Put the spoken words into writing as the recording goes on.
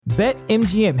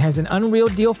BetMGM has an unreal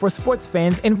deal for sports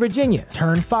fans in Virginia.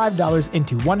 Turn $5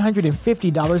 into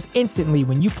 $150 instantly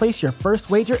when you place your first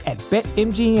wager at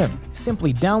BetMGM.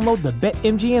 Simply download the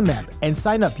BetMGM app and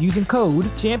sign up using code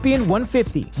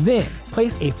Champion150. Then,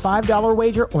 place a $5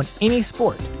 wager on any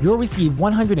sport. You'll receive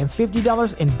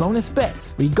 $150 in bonus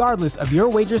bets, regardless of your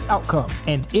wager's outcome.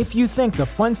 And if you think the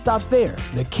fun stops there,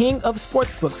 the King of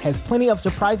Sportsbooks has plenty of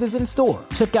surprises in store.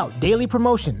 Check out daily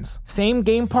promotions,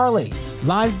 same-game parlays,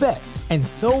 live bets, and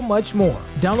so much more.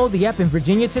 Download the app in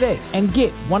Virginia today and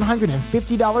get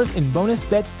 $150 in bonus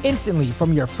bets instantly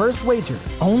from your first wager.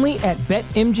 Only at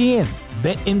BetMGM.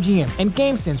 BetMGM and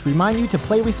GameSense remind you to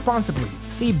play responsibly.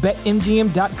 See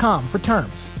BetMGM.com for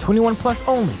terms. 21 plus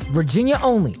only. Virginia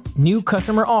only. New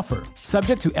customer offer.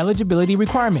 Subject to eligibility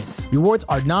requirements. Rewards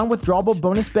are non-withdrawable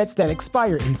bonus bets that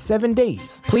expire in 7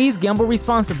 days. Please gamble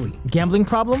responsibly. Gambling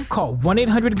problem? Call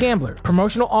 1-800-GAMBLER.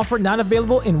 Promotional offer not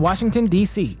available in Washington,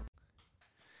 D.C.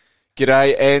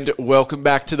 G'day and welcome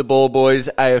back to the Ball Boys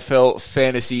AFL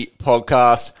Fantasy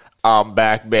Podcast. I'm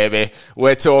back, baby.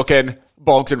 We're talking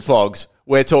Bogs and Flogs.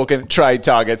 We're talking trade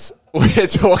targets. We're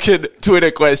talking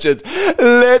Twitter questions.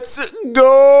 Let's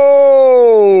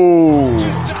go!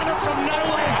 Just done it from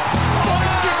nowhere.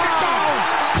 Hoisted the goal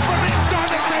from inside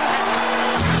the centre.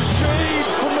 Sheed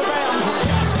from the boundary.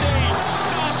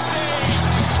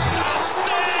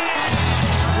 Dusty.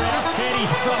 Round Teddy.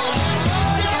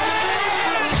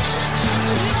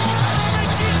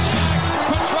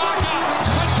 Petrarca.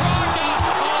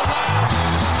 Oh, wow.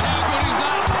 How good is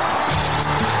that?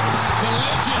 The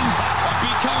legend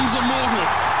becomes immortal.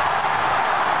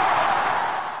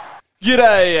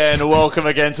 G'day and welcome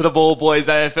again to the Ball Boys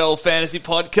AFL Fantasy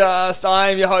Podcast.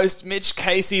 I am your host, Mitch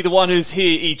Casey, the one who's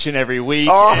here each and every week.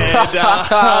 And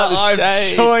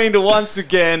I'm joined once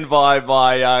again by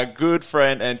my good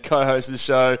friend and co-host of the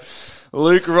show,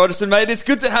 Luke Rogerson. Mate, it's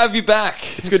good to have you back.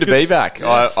 It's good to be back.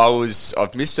 Yes.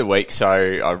 I've missed a week, so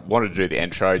I wanted to do the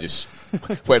intro,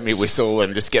 just wet me whistle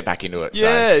and just get back into it.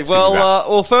 Yeah, so it's good to be back.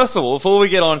 well, first of all, before we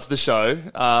get on to the show,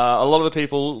 a lot of the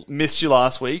people missed you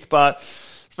last week, but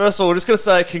first of all, we're just going to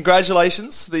say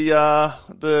congratulations,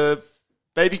 the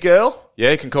baby girl.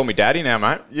 Yeah, you can call me daddy now,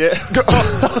 mate. Yeah. And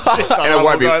it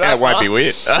won't be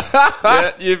weird.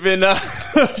 Yeah, you've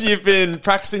been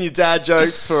practicing your dad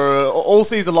jokes for all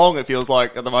season long, it feels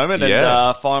like, at the moment. And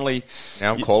Yeah. finally,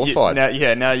 Now I'm qualified.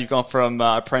 Now you've gone from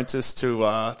apprentice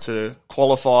to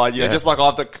qualified. You know, Yeah. just like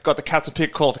I've got the captain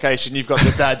pick qualification, you've got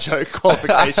the dad joke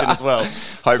qualification as well.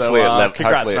 Hopefully,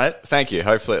 congrats, mate. Thank you.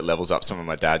 Hopefully, it levels up some of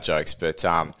my dad jokes. But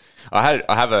I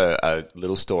have a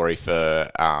little story for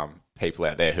people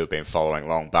out there who have been following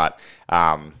along. But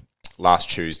last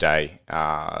Tuesday,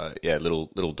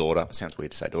 little daughter. It sounds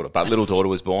weird to say daughter, but little daughter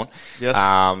was born. Yes.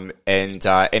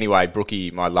 Anyway,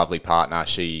 Brookie, my lovely partner,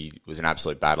 she was an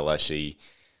absolute battler. She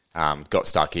got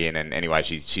stuck in, and anyway,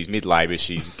 she's mid-labour.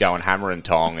 She's going hammer and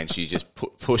tong, and she's just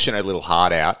pushing her little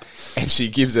heart out, and she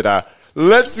gives it a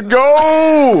 "Let's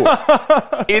go!"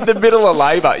 in the middle of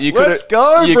labour. You could have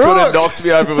knocked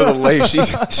me over with a leaf.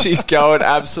 She's going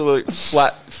absolute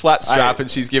flat strap,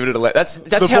 and she's giving it a That's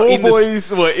The how Ball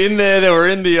Boys were in there. They were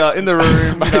in the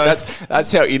room. Mate,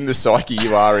 that's how in the psyche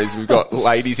you are. Is we've got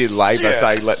ladies in labour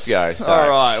saying "Let's go." So. All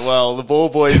right. Well, the Ball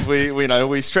Boys,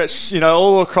 we stretch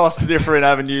all across the different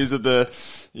avenues of the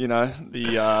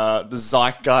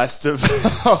zeitgeist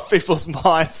of people's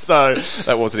minds. So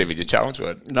that wasn't even your challenge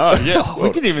word. no, yeah, we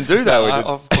didn't even do that. No, we didn't.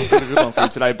 I've got a good one for you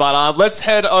today. But let's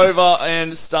head over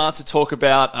and start to talk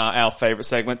about our favourite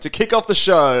segment to kick off the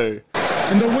show.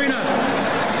 And the winner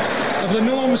of the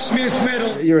Norm Smith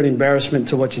Medal. You're an embarrassment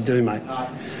to what you do, mate.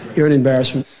 You're an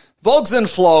embarrassment. Bogs and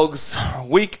Flogs,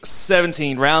 week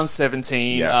 17, round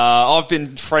 17. Yeah. I've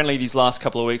been friendly these last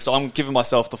couple of weeks, so I'm giving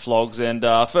myself the flogs. And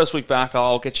first week back,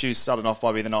 I'll get you started off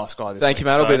by being the nice guy this week. Thank you,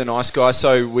 mate. I'll be the nice guy.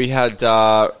 So we had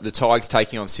the Tigers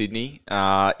taking on Sydney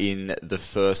in the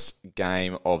first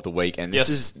game of the week, and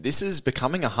this is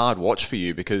becoming a hard watch for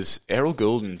you because Errol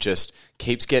Goulden just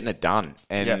keeps getting it done,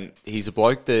 and he's a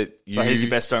bloke that you. So he's your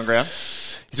best on ground.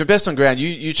 He's my best on ground.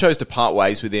 You chose to part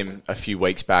ways with him a few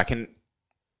weeks back, and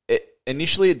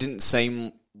initially it didn't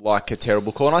seem like a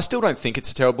terrible call, and I still don't think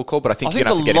it's a terrible call, but I think you're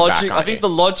going to have to get him back, aren't I think you? the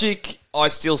logic I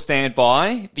still stand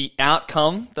by. The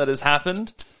outcome that has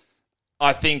happened,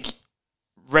 I think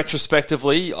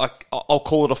retrospectively, I'll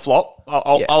call it a flop.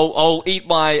 I'll eat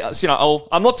my,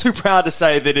 I'm not too proud to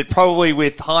say that it probably,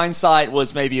 with hindsight,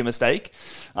 was maybe a mistake.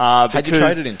 Had you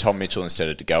traded in Tom Mitchell instead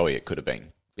of De Goey, it could have been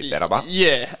bit better, but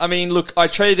Yeah, I mean, look, I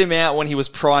traded him out when he was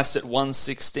priced at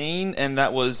 116, and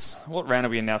that was, what round are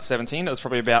we in now, 17? That was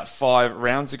probably about 5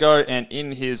 rounds ago, and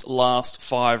in his last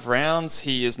 5 rounds,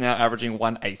 he is now averaging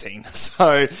 118.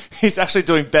 So he's actually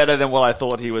doing better than what I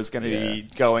thought he was going to be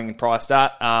going and priced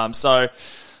at. So,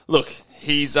 look,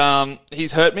 he's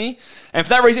hurt me, and for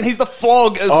that reason, he's the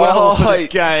flog as well for this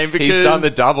game. Because, he's done the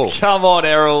double. Come on,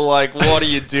 Errol, like, what are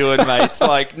you doing, mate? It's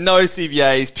like, no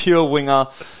CBAs, pure winger.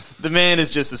 The man is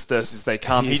just as thirsty as they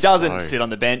come. He doesn't sit on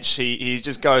the bench. He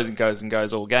just goes and goes and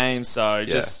goes all game. So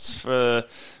just for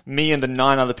me and the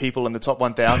 9 other people in the top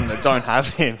 1,000 that don't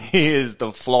have him, he is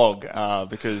the flog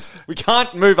because we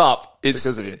can't move up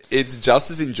because of him. It's just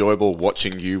as enjoyable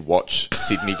watching you watch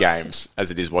Sydney games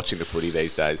as it is watching the footy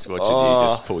these days. Watching you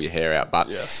just pull your hair out. But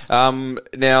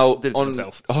now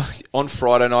on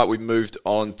Friday night, we moved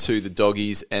on to the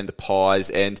Doggies and the Pies,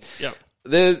 and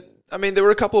there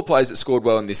were a couple of players that scored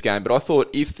well in this game, but I thought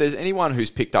if there's anyone who's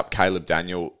picked up Caleb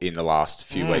Daniel in the last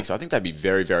few weeks, I think they'd be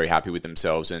very, very happy with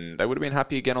themselves, and they would have been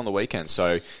happy again on the weekend.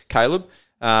 So, Caleb,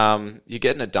 you're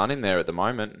getting it done in there at the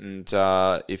moment,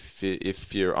 and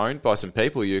if you're owned by some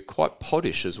people, you're quite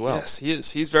pottish as well. Yes, he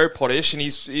is. He's very pottish, and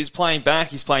he's playing back,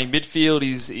 he's playing midfield,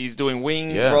 he's doing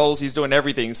wing roles, he's doing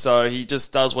everything. So he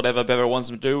just does whatever Bevo wants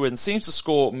him to do, and seems to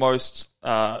score most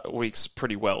weeks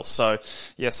pretty well. So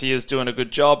yes, he is doing a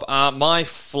good job. My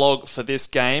flog for this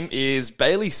game is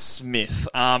Bailey Smith.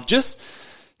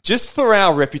 Just for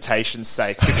our reputation's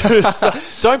sake,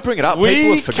 because don't bring it up.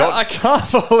 People have forgotten. I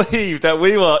can't believe that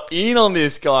we were in on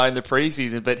this guy in the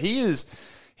preseason, but he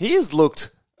has looked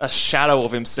a shadow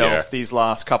of himself these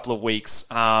last couple of weeks.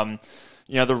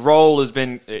 The role has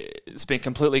been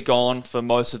completely gone for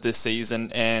most of this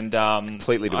season, and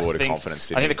completely devoid of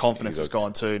confidence. I think the confidence is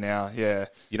gone too now. Yeah.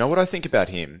 You know what I think about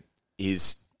him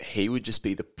is he would just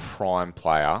be the prime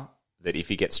player that if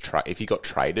he got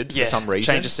traded for some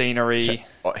reason, change of scenery,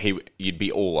 you'd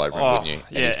be all over him, wouldn't you?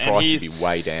 And his price would be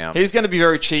way down. He's going to be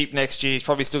very cheap next year. He's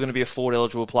probably still going to be a Ford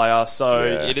eligible player, so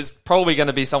it is probably going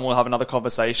to be someone we'll have another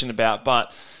conversation about.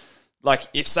 But like,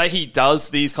 if say he does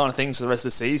these kind of things for the rest of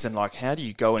the season, like how do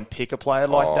you go and pick a player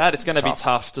like that? It's going to be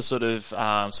tough to sort of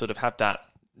have that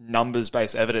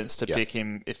numbers-based evidence to pick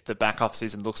him if the back half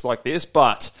season looks like this,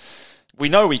 but we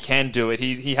know we can do it.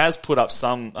 He has put up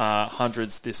some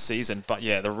hundreds this season, but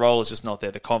the role is just not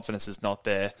there. The confidence is not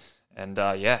there. And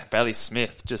Bailey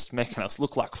Smith just making us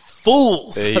look like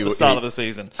fools at the start of the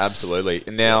season. Absolutely.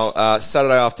 And now,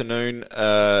 Saturday afternoon,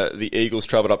 the Eagles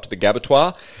travelled up to the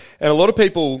Gabatoir. And a lot of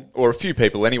people, or a few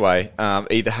people anyway,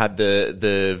 either had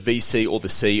the VC or the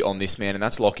C on this man, and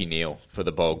that's Lachie Neale for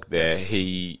the Bog there. Yes.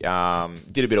 He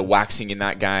did a bit of waxing in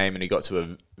that game, and he got to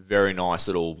a very nice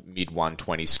little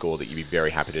mid-120 score that you'd be very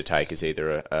happy to take as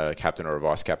either a captain or a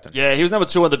vice captain. Yeah, he was number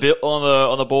 2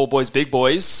 on the Ball Boys Big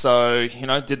Boys, so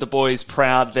did the boys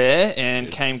proud there and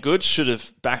came good. Should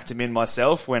have backed him in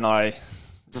myself when I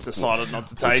decided not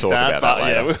to take that.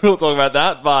 But we'll talk about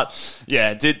that. But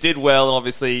did well, and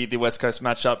obviously the West Coast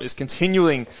matchup is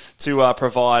continuing to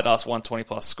provide us 120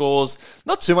 plus scores.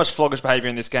 Not too much floggish behaviour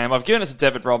in this game. I've given it to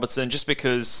David Robertson just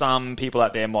because some people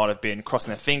out there might have been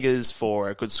crossing their fingers for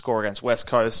a good score against West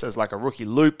Coast as like a rookie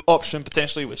loop option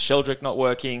potentially with Sheldrick not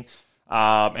working,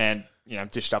 and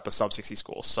dished up a sub 60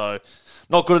 score. So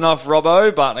not good enough,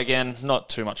 Robbo. But again, not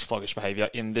too much floggish behaviour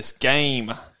in this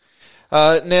game.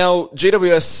 Now,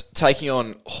 GWS taking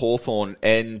on Hawthorn,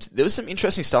 and there was some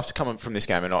interesting stuff to come from this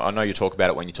game, and I know you talk about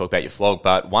it when you talk about your flog,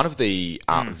 but one of the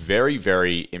very,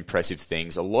 very impressive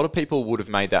things, a lot of people would have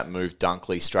made that move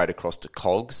Dunkley straight across to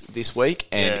Cogs this week,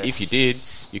 and if you did,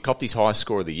 you copped his highest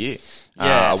score of the year.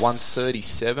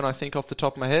 137, I think, off the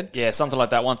top of my head. Yeah, something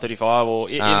like that, 135, or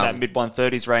in that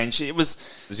mid-130s range. It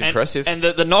was impressive. And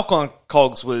the knock on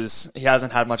Cogs was he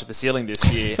hasn't had much of a ceiling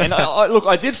this year. And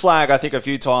I did flag, I think, a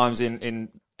few times in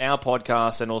our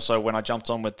podcast and also when I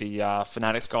jumped on with the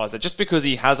Fanatics guys that just because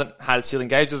he hasn't had ceiling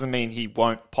games doesn't mean he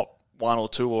won't pop 1 or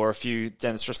 2 or a few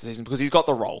down the stretch of the season because he's got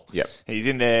the role. Yep. He's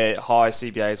in there high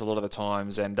CBAs a lot of the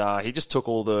times, and he just took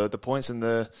all the points in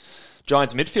the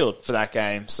Giants midfield for that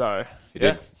game. So he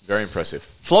did. Very impressive.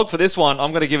 Flog for this one,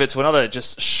 I'm going to give it to another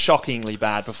just shockingly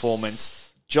bad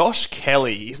performance. Josh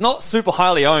Kelly. He's not super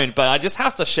highly owned, but I just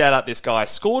have to shout out this guy.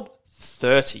 Scored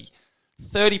 30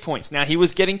 points. Now, he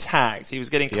was getting tagged. He was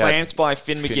getting clamped by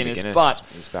Finn McGuinness, but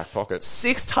in his back pocket.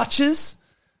 6 touches,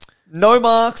 no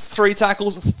marks, 3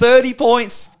 tackles, 30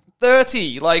 points.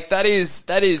 30. Like, that is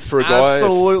For a guy,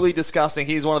 absolutely disgusting.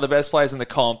 He's one of the best players in the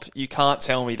comp. You can't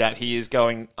tell me that he is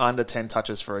going under 10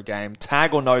 touches for a game.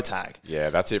 Tag or no tag.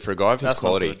 Yeah, that's it for a guy of his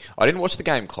quality. I didn't watch the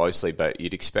game closely, but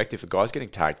you'd expect if a guy's getting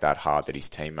tagged that hard that his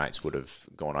teammates would have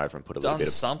gone over and put a little bit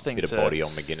of body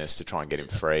on McGuinness to try and get him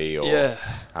free. Or,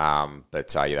 but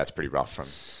that's pretty rough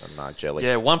from Jelly.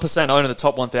 Yeah, 1% own in the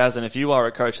top 1,000. If you are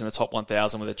a coach in the top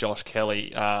 1,000 with a Josh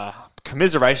Kelly,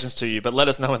 commiserations to you, but let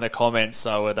us know in the comments.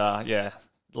 So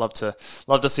love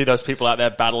to see those people out there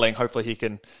battling. Hopefully he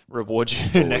can reward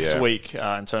you next week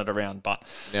and turn it around. But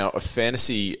now, a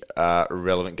fantasy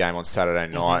relevant game on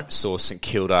Saturday night saw St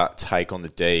Kilda take on the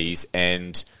D's,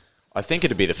 and I think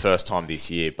it'd be the first time this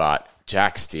year, but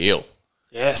Jack Steele.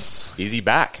 Yes. Is he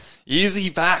back? Is he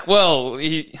back? Well,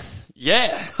 I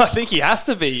think he has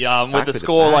to be. With a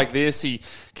score like this, he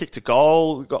kicked a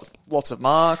goal, got lots of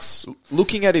marks.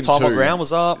 Looking at him Time on ground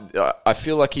was up. I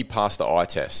feel like he passed the eye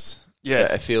test.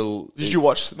 Yeah. Did you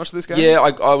watch much of this game? Yeah,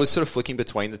 I was sort of flicking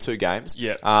between the two games.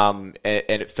 Yeah. And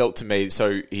it felt to me,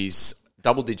 so he's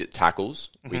double-digit tackles,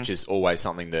 which is always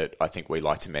something that I think we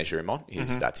like to measure him on.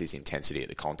 That's his intensity at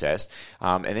the contest.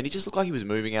 And then he just looked like he was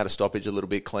moving out of stoppage a little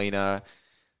bit cleaner.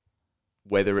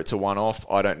 Whether it's a one-off,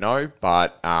 I don't know.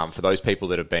 But for those people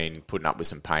that have been putting up with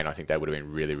some pain, I think they would have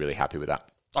been really, really happy with that.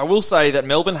 I will say that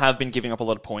Melbourne have been giving up a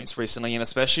lot of points recently, and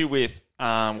especially with,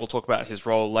 we'll talk about his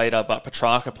role later, but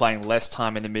Petrarca playing less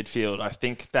time in the midfield. I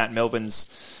think that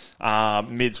Melbourne's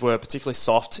mids were particularly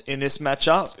soft in this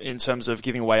matchup in terms of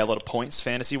giving away a lot of points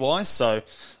fantasy-wise. So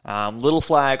little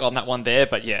flag on that one there,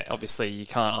 but yeah, obviously you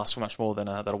can't ask for much more than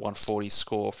a 140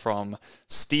 score from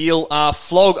Steele.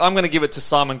 Flog, I'm going to give it to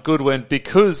Simon Goodwin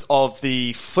because of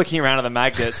the flicking around of the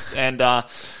magnets. And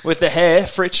with the hair,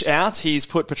 Fritsch out, he's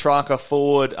put Petrarca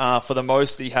forward for the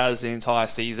most he has the entire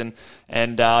season.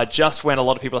 And just when a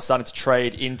lot of people are starting to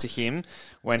trade into him,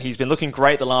 when he's been looking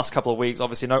great the last couple of weeks,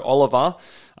 obviously no Oliver,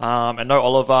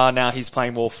 now he's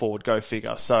playing more forward, go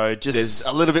figure. So just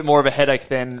a little bit more of a headache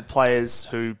than players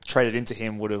who traded into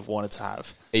him would have wanted to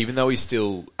have. Even though he's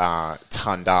still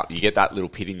tonned up, you get that little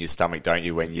pit in your stomach, don't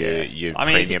you, when you're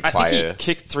premium player. I think he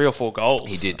kicked 3 or 4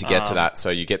 goals. He did to get to that, so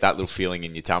you get that little feeling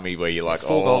in your tummy where you're like,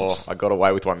 I got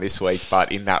away with one this week,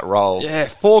 but in that role. Yeah,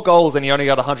 4 goals and he only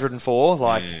got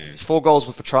 104. 4 goals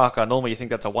with Petrarca, normally you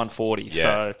think that's a 140. Yeah,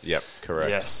 so, yep,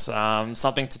 correct. Yes,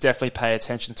 something to definitely pay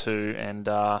attention to, and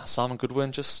Simon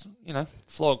Goodwin just,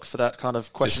 flogged for that kind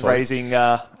of question-raising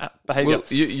behaviour. Well,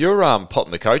 you're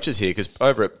potting the coaches here, because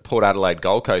over at Port Adelaide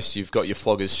Gold Coast, you've got your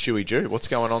floggers Stewie Jew. What's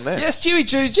going on there? Yeah, Stewie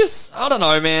Jew, just, I don't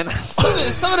know, man.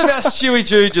 Something about Stewie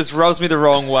Jew just rubs me the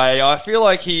wrong way. I feel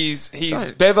like he's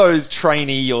Bevo's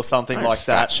trainee or something like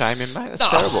that. Shame him, mate. That's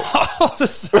terrible.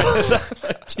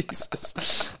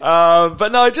 Jesus.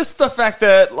 But no, just the fact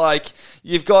that,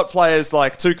 you've got players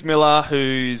like Tuke Miller,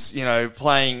 who's,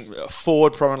 playing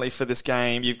forward prominently for this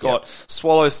game. You've got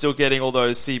Swallow still getting all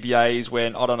those CBAs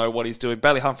when I don't know what he's doing.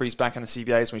 Bailey Humphrey's back in the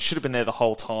CBAs when he should have been there the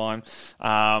whole time.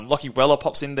 Lockie Weller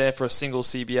pops in there for a single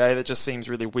CBA. That just seems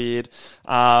really weird.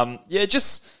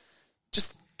 Just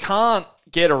can't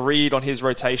get a read on his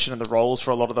rotation and the roles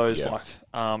for a lot of those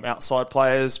outside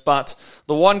players. But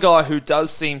the one guy who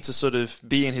does seem to sort of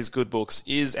be in his good books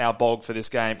is our bog for this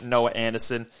game, Noah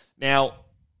Anderson. Now,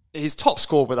 his top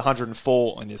score with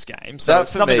 104 in this game, so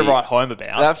it's nothing to write home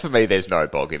about. That, for me, there's no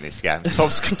bog in this game. Top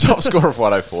score of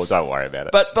 104, don't worry about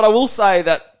it. But I will say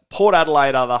that Port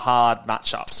Adelaide are the hard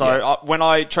matchup. So when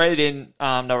I traded in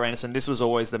Noah Anderson, this was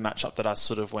always the matchup that I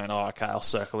sort of went, I'll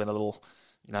circle in a little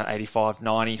 85,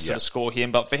 90 sort of score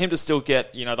him. But for him to still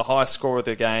get, the highest score of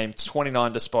the game,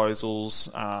 29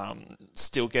 disposals,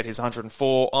 still get his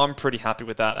 104, I'm pretty happy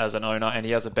with that as an owner, and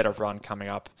he has a better run coming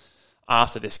up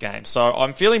after this game. So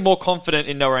I'm feeling more confident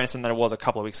in Noah Anderson than I was a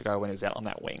couple of weeks ago when he was out on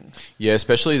that wing. Yeah,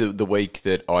 especially the week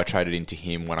that I traded into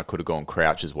him when I could have gone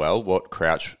Crouch as well. What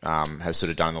Crouch has sort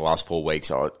of done in the last 4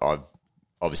 weeks, I've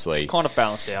obviously... It's kind of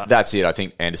balanced out. That's it. I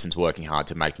think Anderson's working hard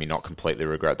to make me not completely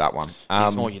regret that one.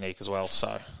 He's more unique as well,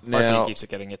 so hopefully he keeps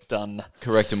getting it done.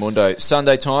 Correctamundo.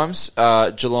 Sunday times,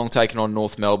 Geelong taking on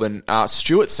North Melbourne.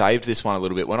 Stewart saved this one a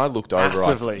little bit. When I looked over,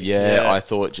 I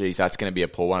thought, geez, that's going to be a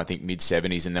poor one. I think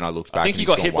mid-70s, and then I looked back. I think he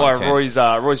got hit by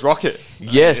Roy's rocket.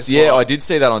 Yes, I did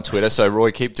see that on Twitter. So,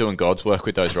 Roy, keep doing God's work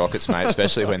with those Rockets, mate,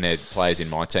 especially when they're players in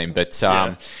my team. But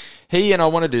he, and I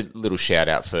wanted a little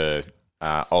shout-out for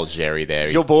old Jerry there.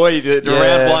 Your boy, the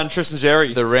round one, Tristan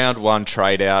Jerry. The round one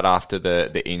trade out after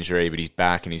the injury, but he's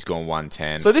back and he's gone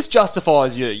 110. So this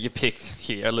justifies your pick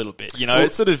here a little bit.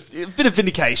 It's sort of a bit of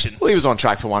vindication. Well, he was on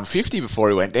track for 150 before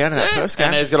he went down in that first game.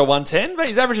 And he's got a 110, but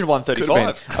he's averaging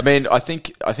 135. I mean, I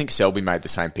think Selby made the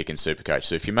same pick in Supercoach.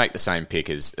 So if you make the same pick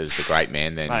as the great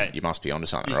man, then Mate, you must be onto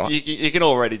something, right? You can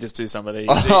already just do some of these,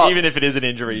 even if it is an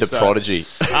injury. The prodigy.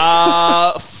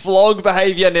 Flog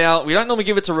behaviour. Now, we don't normally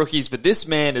give it to rookies, but this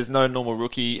man is no normal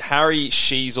rookie. Harry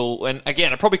Sheezel. And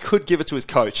again, I probably could give it to his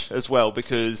coach as well,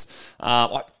 because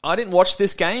I didn't watch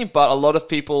this game, but a lot of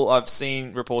people, I've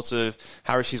seen reports of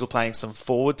Harry Sheezel playing some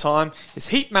forward time. His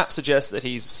heat map suggests that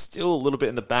he's still a little bit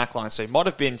in the back line, so he might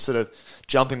have been sort of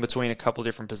jumping between a couple of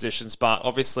different positions, but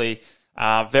obviously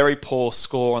very poor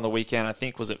score on the weekend. I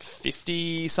think, was it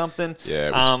 50-something? Yeah,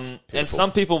 it was and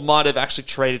some people might have actually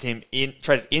traded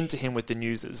into him with the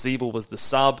news that Zeeble was the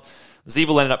sub.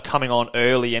 Zeeble ended up coming on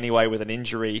early anyway with an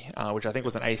injury, which I think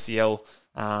was an ACL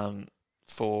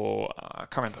for, I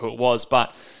can't remember who it was,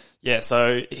 but yeah,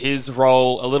 so his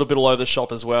role a little bit all over the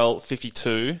shop as well,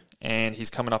 52, and he's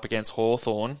coming up against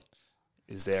Hawthorn.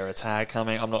 Is there a tag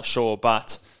coming? I'm not sure,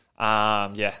 but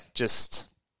just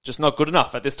not good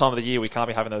enough. At this time of the year, we can't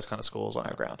be having those kind of scores on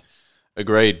our ground.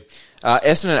 Agreed.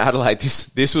 Essendon Adelaide,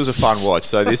 this was a fun watch.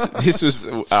 So this was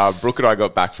Brooke and I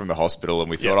got back from the hospital, and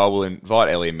we thought I will invite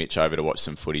Ellie and Mitch over to watch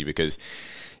some footy, because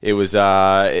it was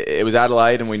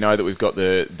Adelaide, and we know that we've got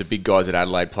the big guys at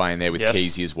Adelaide playing there with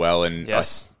Keezy as well, and I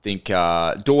think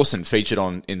Dawson featured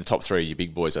in the top three of your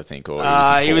big boys, I think, or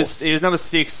he was number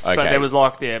 6, okay. But there was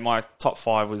my top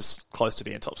 5 was close to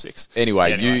being top 6.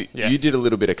 Anyway, you did a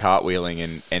little bit of cartwheeling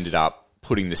and ended up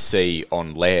putting the C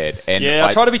on Laird. And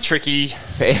I try to be tricky.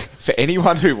 For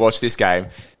anyone who watched this game,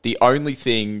 the only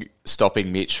thing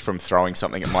stopping Mitch from throwing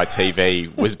something at my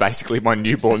TV was basically my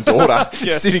newborn daughter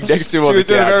sitting next to him on the couch.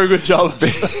 She was doing a very good job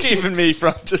of keeping me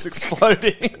from just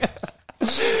exploding.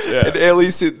 And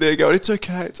Ellie's sitting there going, it's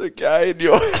okay. And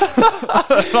you're...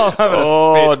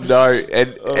 no.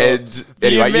 And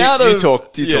anyway, you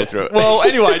talk through it. Well,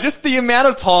 anyway, just the amount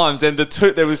of times, and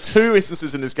there was 2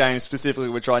 instances in this game specifically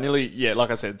which I nearly, like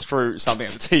I said, threw something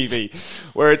at the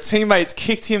TV, where a teammate's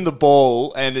kicked him the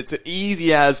ball, and it's an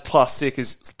easy as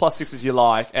 +6 as you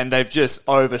like, and they've just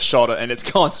overshot it, and it's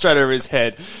gone straight over his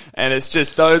head. And it's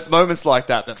just those moments like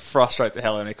that frustrate the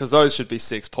hell out of me, because those should be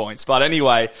 6 points. But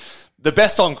anyway, the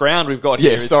best on ground we've got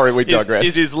here we digressed.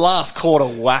 Is his last quarter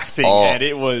waxing, and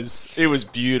it was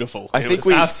beautiful. It was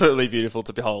absolutely beautiful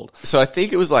to behold. So I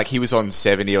think it was like he was on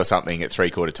 70 or something at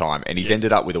 3/4 time, and he's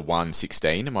ended up with a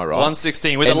 116, am I right?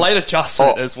 116, with a late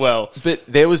adjustment as well. But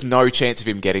there was no chance of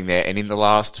him getting there, and in the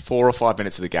last 4 or 5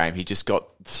 minutes of the game, he just got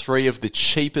 3 of the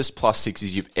cheapest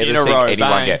 +6s you've ever seen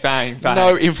anyone get. Bang.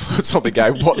 No influence on the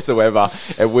game whatsoever,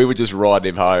 and we were just riding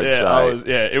him home.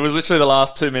 It was literally the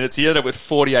last 2 minutes. He ended up with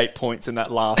 48 points in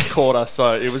that last quarter,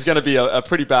 so it was going to be a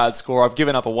pretty bad score. I've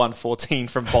given up a 114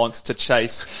 from Bonts to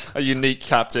chase a unique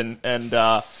captain, and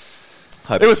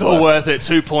it was all worth it.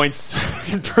 2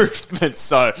 points improvement,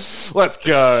 so let's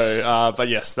go. But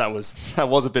yes, that was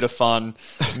a bit of fun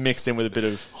mixed in with a bit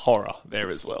of horror there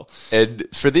as well. And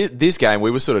for this game,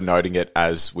 we were sort of noting it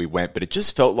as we went, but it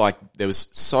just felt like it was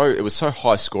so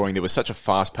high scoring. There was such a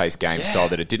fast paced game style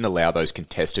that it didn't allow those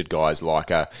contested guys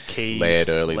like a Laird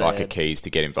early, like a Keys to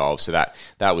get involved. So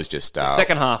that was just the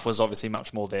second half was obviously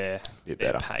much more their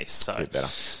pace. So bit better.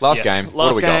 Last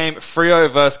game, Freo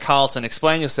versus Carlton.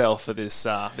 Explain yourself for this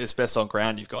best on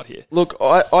ground you've got here. Look,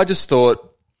 I just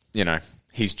thought,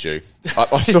 he's due. I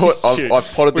thought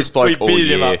I've potted this bloke all year. We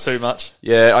beat him up too much.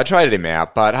 Yeah, I traded him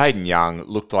out, but Hayden Young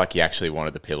looked like he actually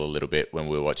wanted the pill a little bit when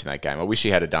we were watching that game. I wish he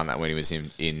had done that when he was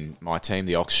in my team,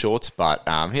 the Ox Shorts, but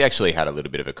he actually had a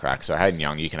little bit of a crack. So Hayden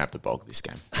Young, you can have the bog this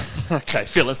game. Okay,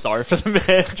 feeling sorry for the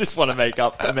man. Just want to make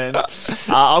up amends.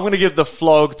 I'm going to give the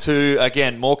flog to,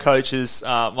 again, more coaches,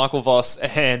 Michael Voss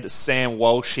and Sam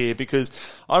Walsh here, because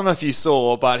I don't know if you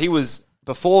saw, but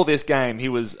before this game, he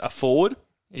was a forward.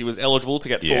 He was eligible to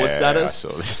get forward status. I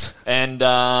saw this. And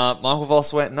Michael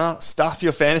Voss went, stuff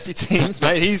your fantasy teams,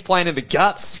 mate. He's playing in the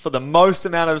guts for the most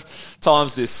amount of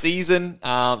times this season.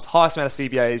 Highest amount of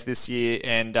CBAs this year,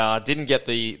 and didn't get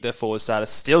the forward status.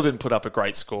 Still didn't put up a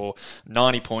great score.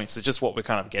 90 points is just what we're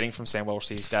kind of getting from Sam Walsh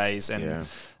these days. And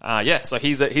so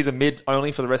he's a mid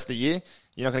only for the rest of the year.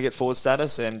 You're not going to get forward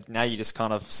status, and now you're just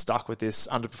kind of stuck with this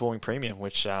underperforming premium,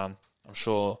 which... I'm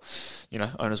sure,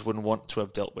 owners wouldn't want to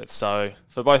have dealt with. So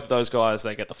for both of those guys,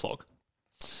 they get the flog.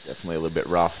 Definitely a little bit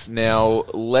rough. Now,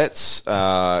 let's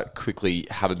quickly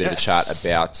have a bit of a chat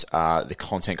about the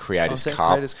Content Creators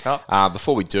Cup.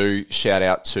 Before we do, shout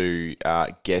out to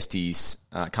Guesties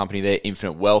company there,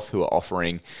 Infinite Wealth, who are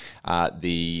offering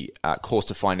the course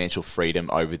to financial freedom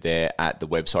over there at the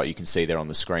website. You can see there on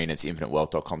the screen. It's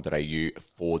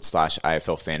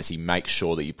infinitewealth.com.au/AFL Fantasy. Make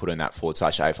sure that you put in that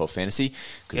 /AFL Fantasy,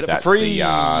 because that's free.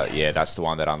 that's the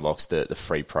one that unlocks the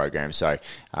free program. So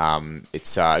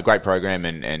it's a great program,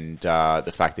 and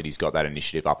the fact that he's got that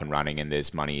initiative up and running and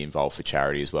there's money involved for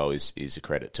charity as well is a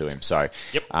credit to him. So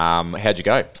how'd you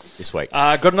go this week?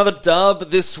 Got another dub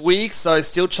this week, so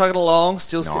still chugging along,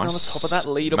 still sitting on the top of that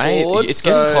leaderboard. Mate, it's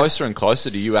getting closer and closer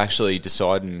to you actually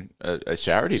deciding a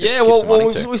charity to give some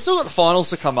money to. We've still got the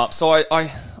finals to come up, so I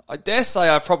dare say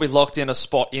I've probably locked in a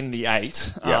spot in the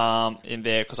 8 in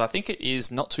there, because I think it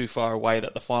is not too far away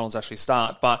that the finals actually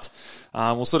start, but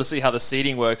we'll sort of see how the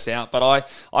seeding works out. But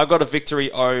I got a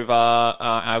victory over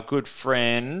our good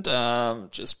friend, Kyle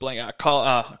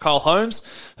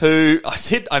Holmes, who I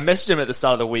messaged him at the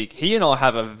start of the week. He and I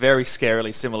have a very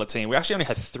scarily similar team. We actually only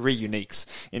had 3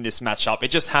 uniques in this matchup. It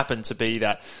just happened to be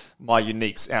that my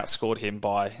uniques outscored him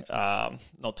by,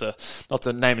 not to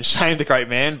name and shame the great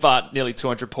man, but nearly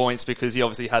 200 points, because he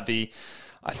obviously had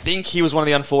I think he was one of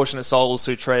the unfortunate souls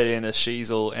who traded in a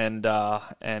Sheasel and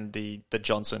the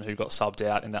Johnson, who got subbed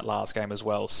out in that last game as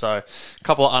well. So a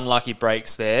couple of unlucky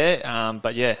breaks there.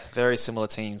 But yeah, very similar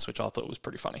teams, which I thought was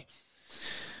pretty funny.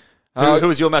 Who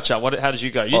was your matchup? How did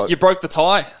you go? You broke the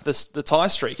tie, the tie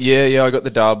streak. Yeah, I got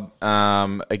the dub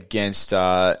against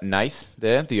Nath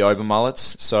there, the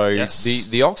Obermullets. So yes.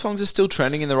 the Oxongs are still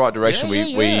trending in the right direction.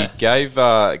 We gave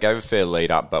a fair lead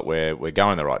up, but we're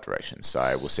going in the right direction.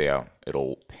 So we'll see how it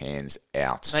all pans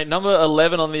out. Mate, number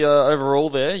 11 on the overall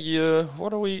there.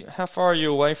 How far are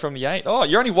you away from the 8? Oh,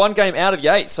 you're only one game out of the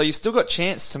 8, so you still got a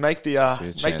chance to make the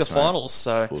finals.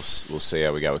 So we'll see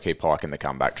how we go. We'll keep hiking the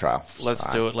comeback trail.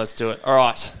 Let's do it. All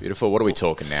right. Beautiful. What are we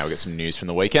talking now? We got some news from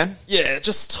the weekend. Yeah,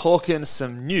 just talking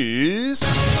some news.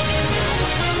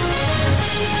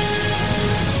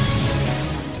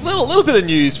 Little bit of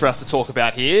news for us to talk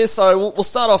about here. So we'll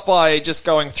start off by just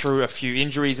going through a few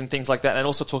injuries and things like that, and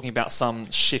also talking about some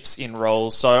shifts in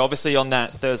roles. So obviously on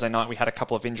that Thursday night, we had a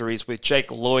couple of injuries with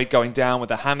Jake Lloyd going down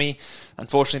with a hammy.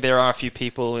 Unfortunately, there are a few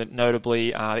people,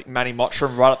 notably Matty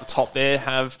Mottram right at the top there,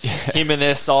 have him in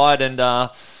their side, and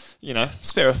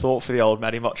spare a thought for the old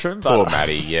Matty Mottram. Poor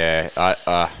Matty,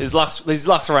 yeah. His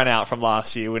luck's ran out from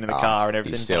last year, winning the car and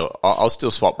everything. I'll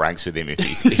still swap ranks with him if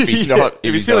he's not.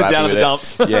 if he's feeling down in the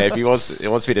dumps. Yeah, if he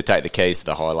wants me to take the keys to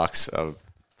the Hilux, I'll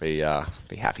be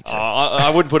happy to.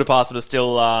 I wouldn't put it past him to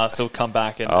still come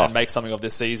back and make something of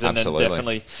this season. Absolutely. And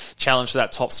definitely challenge for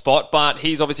that top spot. But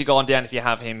he's obviously gone down. If you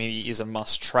have him, he is a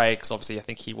must trade, because obviously I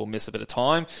think he will miss a bit of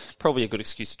time. Probably a good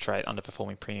excuse to trade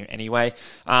underperforming premium anyway.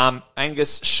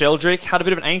 Angus Sheldrick had a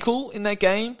bit of an ankle in that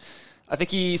game. I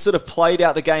think he sort of played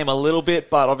out the game a little bit,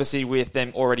 but obviously with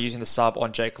them already using the sub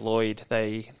on Jake Lloyd,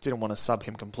 they didn't want to sub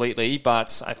him completely.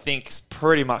 But I think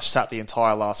pretty much sat the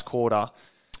entire last quarter.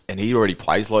 And he already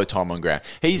plays low time on ground.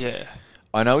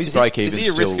 I know he's break even. Is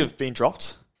he a risk of being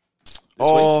dropped this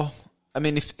week? I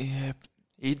mean,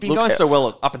 he'd been going so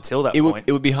well up until that point.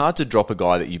 It would be hard to drop a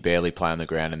guy that you barely play on the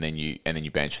ground and then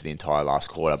you bench for the entire last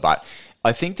quarter. But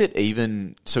I think that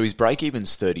his break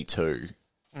even's 32.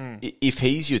 If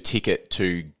he's your ticket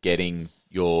to getting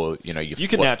you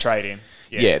can now trade him.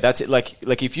 Yeah, that's it.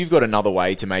 Like if you've got another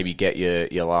way to maybe get your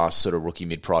last sort of rookie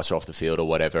mid-pricer off the field or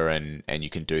whatever, and you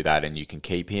can do that and you can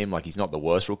keep him. Like, he's not the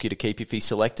worst rookie to keep if he's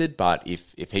selected, but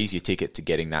if he's your ticket to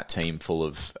getting that team full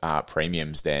of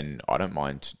premiums, then I don't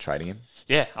mind trading him.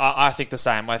 Yeah, I think the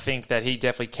same. I think that he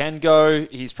definitely can go.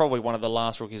 He's probably one of the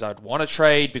last rookies I'd want to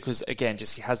trade, because, again,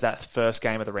 just he has that first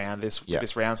game of the round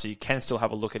this round, so you can still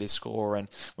have a look at his score, and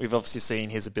we've obviously seen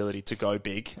his ability to go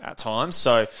big at times.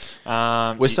 So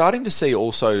we're starting to see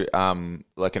also, and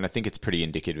I think it's pretty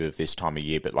indicative of this time of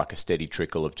year, but like a steady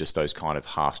trickle of just those kind of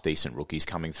half-decent rookies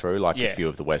coming through. Like a few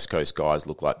of the West Coast guys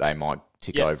look like they might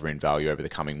tick over in value over the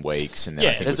coming weeks. And then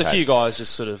I think there's a few guys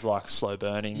just sort of like slow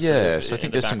burning. Yeah, so I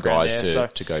think there's some guys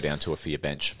to go down to for your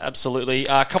bench. Absolutely.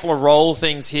 A couple of roll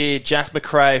things here. Jack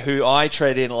Macrae, who I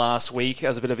traded in last week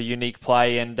as a bit of a unique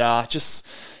play, and just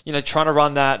trying to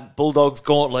run that Bulldogs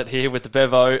gauntlet here with the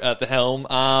Bevo at the helm.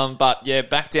 But yeah,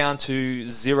 back down to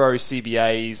 0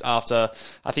 CBAs after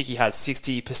I think he had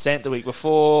 60% the week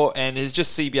before, and his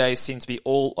just CBAs seem to be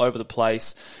all over the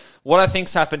place. What I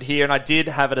think's happened here, and I did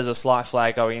have it as a slight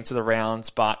flag going into the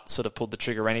rounds, but sort of pulled the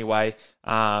trigger anyway.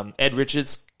 Ed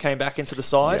Richards came back into the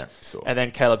side, and then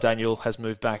Caleb Daniel has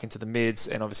moved back into the mids,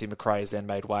 and obviously Macrae has then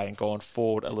made way and gone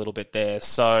forward a little bit there.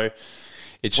 So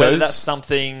it shows whether that's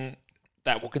something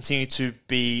that will continue to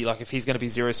be, like if he's going to be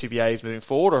 0 CBAs moving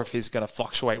forward, or if he's going to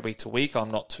fluctuate week to week,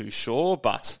 I'm not too sure,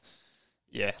 but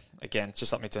yeah, again, it's just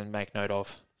something to make note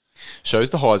of.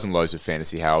 Shows the highs and lows of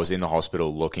fantasy. How I was in the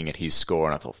hospital looking at his score,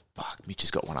 and I thought, "Fuck, Mitch has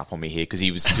got one up on me here," because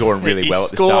he was scoring really well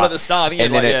at the start. Scored at the start, I think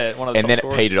and then it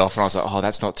petered off, and I was like, "Oh,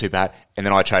 that's not too bad." And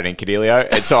then I traded in Cadilio,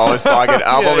 and so I was fucking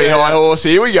up on my high horse.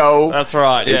 Here we go. That's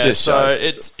right. It just shows.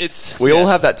 It's we all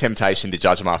have that temptation to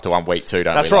judge them after 1 week too,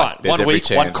 don't we? That's right. Like, 1 week,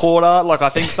 1 quarter. Like I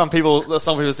think some people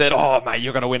said, "Oh, mate,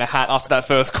 you're going to win a hat after that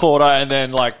first quarter," and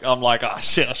then I'm like, "Oh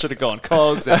shit, I should have gone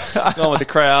Cogs and gone with the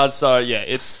crowd." So yeah,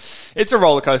 it's a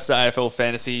roller coaster AFL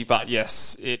fantasy, but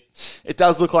yes, it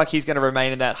does look like he's going to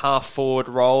remain in that half forward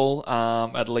role,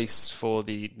 at least for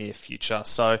the near future.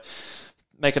 So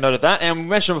make a note of that. And we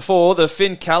mentioned before the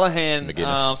Finn Callaghan, Finn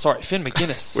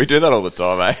McGuinness. We do that all the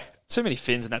time, eh? Too many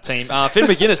Finns in that team. Finn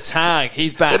McGuinness tag,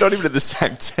 he's back. They're not even in the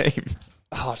same team.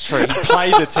 Oh, true. He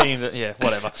played the team that, yeah,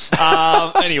 whatever.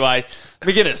 Anyway,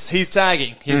 McGuinness, he's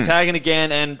tagging. He's tagging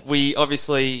again, and we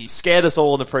obviously scared us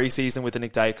all in the preseason with the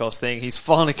Nick Dacos thing. He's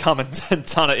finally come and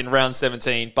done it in round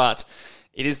 17, but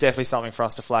it is definitely something for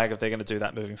us to flag if they're going to do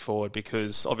that moving forward,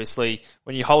 because obviously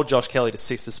when you hold Josh Kelly to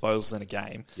 6 disposals in a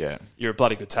game, you're a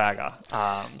bloody good tagger.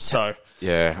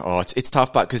 Yeah, it's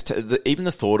tough, but because even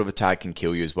the thought of a tag can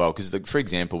kill you as well. Because, for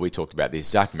example, we talked about this.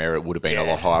 Zach Merritt would have been a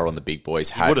lot higher on the big boys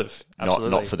had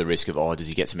not for the risk of does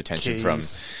he get some attention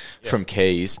from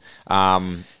Keys?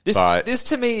 This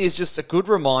to me is just a good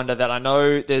reminder that I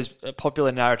know there's a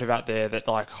popular narrative out there that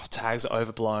tags are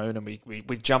overblown and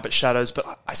we jump at shadows, but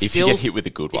if you get hit with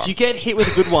a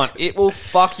good one, it will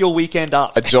fuck your weekend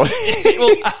up. It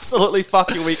will absolutely fuck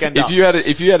your weekend up.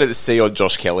 If you had a C on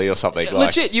Josh Kelly or something,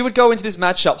 legit, you would go into this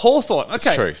matchup. Hawthorn,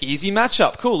 okay, true. Easy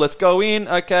matchup, cool. Let's go in.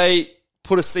 Okay,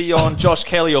 put a C on Josh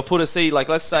Kelly, or put a C. Like,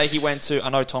 let's say he went to. I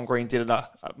know Tom Green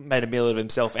made a meal of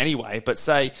himself anyway, but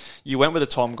say you went with a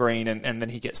Tom Green and then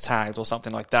he gets tagged or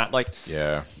something like that. Like,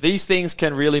 these things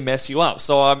can really mess you up.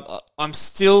 So I'm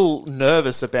still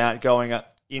nervous about going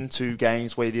into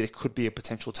games where there could be a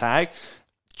potential tag.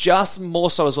 Just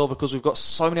more so as well because we've got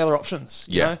so many other options.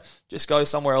 You know? Just go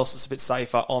somewhere else that's a bit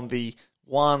safer on the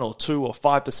 1 or 2 or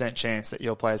 5% chance that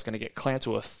your player is going to get clamped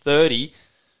to a 30.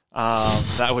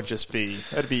 That would just be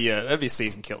that'd be a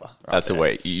season killer. Right That's there. A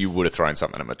way you would have thrown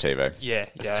something at my TV. Yeah,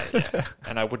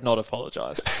 and I would not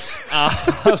apologise.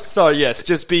 So yes,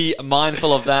 just be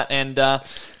mindful of that. And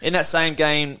in that same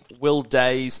game, Will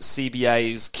Day's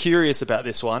CBA is curious about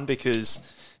this one because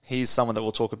he's someone that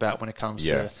we'll talk about when it comes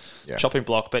to chopping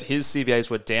block. But his CBAs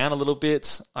were down a little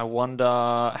bit. I wonder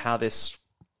how this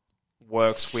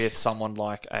works with someone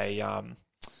like a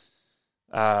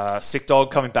sick dog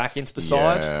coming back into the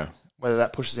side, whether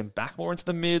that pushes him back more into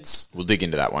the mids. We'll dig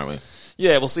into that, won't we?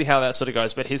 Yeah, we'll see how that sort of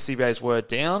goes. But his CBAs were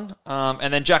down.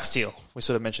 And then Jack Steele, we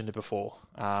sort of mentioned it before.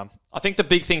 I think the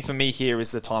big thing for me here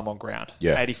is the time on ground.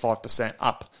 85%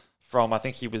 up from, I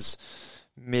think he was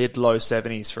mid-low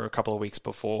 70s for a couple of weeks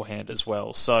beforehand as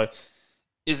well. So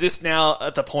is this now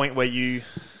at the point where you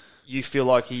feel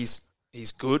like he's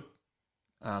good?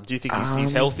 Do you think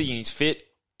he's healthy and he's fit?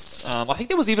 I think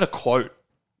there was even a quote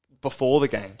before the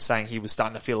game saying he was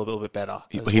starting to feel a little bit better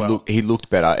as well. He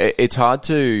looked better. It's hard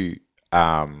to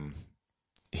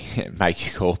make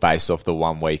a call based off the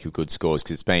 1 week of good scores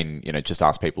because it's been, just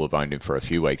ask people who've owned him for a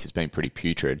few weeks. It's been pretty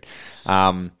putrid.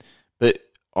 But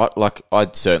I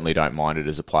certainly don't mind it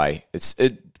as a play.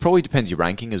 It probably depends your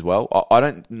ranking as well. I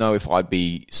don't know if I'd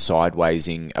be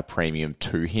sidewaysing a premium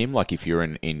to him, like if you're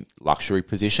in luxury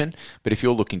position. But if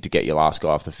you're looking to get your last guy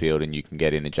off the field and you can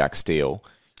get in a Jack Steele,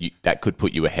 that could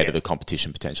put you ahead of the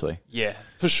competition potentially. Yeah,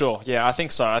 for sure. Yeah, I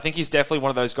think so. I think he's definitely one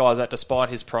of those guys that despite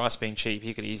his price being cheap,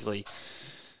 he could easily...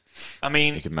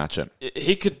 he could match it.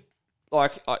 He could...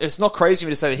 it's not crazy for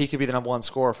me to say that he could be the number one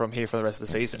scorer from here for the rest of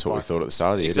the season. That's what we thought at the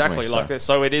start of the year. Exactly.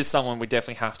 So it is someone we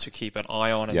definitely have to keep an eye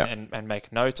on and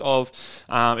make note of.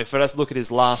 If we just look at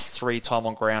his last 3 time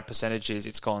on ground percentages,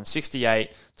 it's gone 68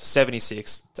 to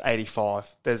 76 to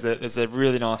 85. There's a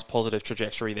really nice positive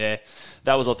trajectory there.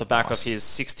 That was off the back of his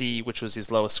 60, which was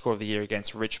his lowest score of the year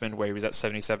against Richmond, where he was at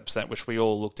 77%, which we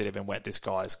all looked at him and went, this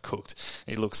guy's cooked.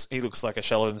 He looks like a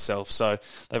shell of himself. So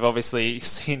they've obviously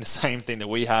seen the same thing that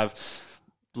we have,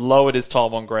 lowered his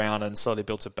time on ground and slowly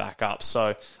built it back up.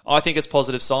 So I think it's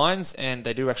positive signs, and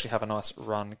they do actually have a nice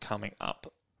run coming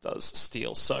up, does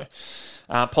Steele. So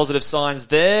positive signs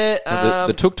there.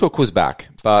 The tuk-tuk was back,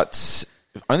 but...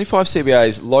 only 5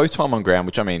 CBAs, low time on ground,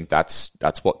 which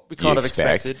that's what we kind of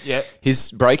expected. Yeah, his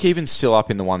break even's still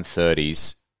up in the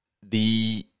 130s.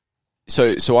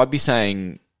 So I'd be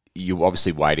saying you're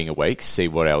obviously waiting a week, see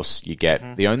what else you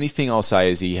get. The only thing I'll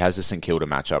say is he has a St Kilda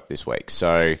matchup this week.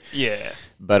 So Yeah.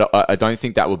 But I don't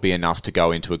think that would be enough to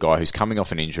go into a guy who's coming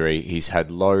off an injury. He's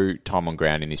had low time on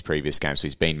ground in his previous game, so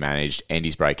he's been managed, and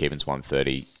his break-even's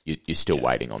 130. You're still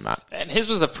waiting on that. And his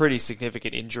was a pretty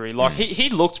significant injury. Like,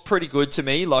 he looked pretty good to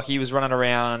me. Like, he was running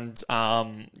around,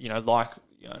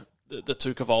 the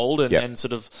Tuke of old and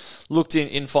sort of looked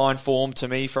in fine form to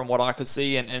me from what I could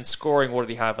see. And scoring, what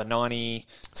did he have? A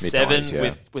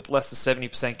 97 with less than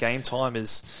 70% game time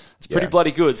it's pretty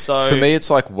bloody good. So for me, it's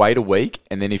like wait a week,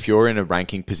 and then if you're in a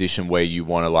ranking position where you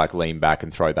want to like lean back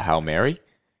and throw the Hail Mary,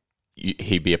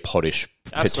 he'd be a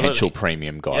potential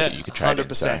premium guy that you could trade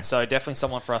 100%. So definitely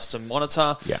someone for us to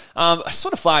monitor. Yeah. I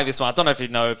sort of flag this one. I don't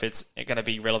know if it's going to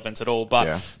be relevant at all,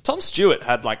 but Tom Stewart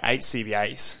had like 8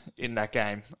 CBAs in that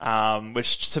game,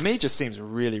 which to me just seems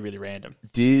really, really random.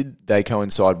 Did they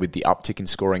coincide with the uptick in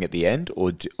scoring at the end,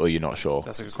 or you're not sure?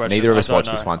 That's a good question. Neither of us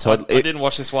watched this one. So I didn't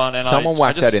watch this one. And someone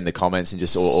whacked that in the comments and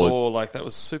just saw like that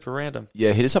was super random.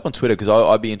 Yeah, hit us up on Twitter because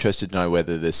I'd be interested to know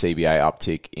whether the CBA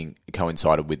uptick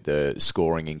coincided with the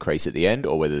scoring increase at the end,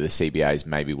 or whether the CBAs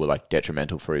maybe were like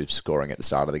detrimental for his scoring at the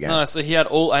start of the game. No, so he had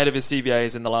all 8 of his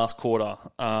CBAs in the last quarter.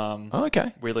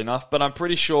 Okay. Weirdly enough, but I'm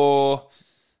pretty sure,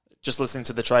 just listening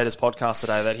to the Traders podcast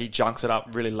today, that he junked it up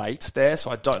really late there.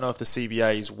 So I don't know if the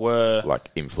CBAs were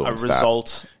like influenced a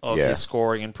result of his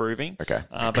scoring improving. Okay.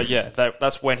 But yeah,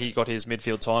 that's when he got his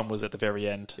midfield time, was at the very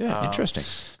end. Yeah, interesting.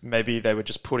 Maybe they were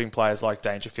just putting players like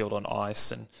Dangerfield on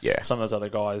ice and some of those other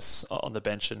guys on the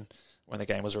bench and when the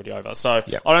game was already over. So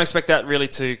I don't expect that really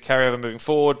to carry over moving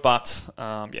forward, but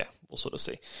we'll sort of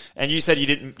see. And you said you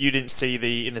didn't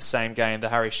see in the same game the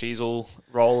Harry Sheezel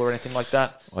role or anything like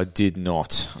that? I did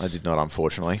not,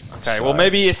 unfortunately. Okay, well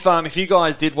maybe if you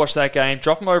guys did watch that game,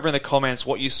 drop them over in the comments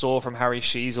what you saw from Harry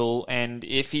Sheezel and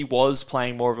if he was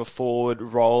playing more of a forward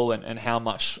role and how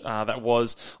much that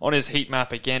was on his heat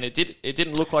map again. It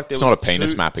didn't look like there was... It's not a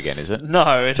penis map again, is it?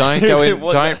 No. Don't go in.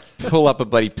 Don't pull up a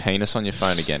bloody penis on your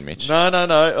phone again, Mitch. No.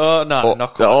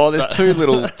 Not quite. Oh, there's 2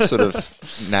 little sort of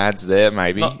nads there,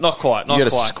 maybe. Not quite. You got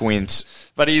to squint.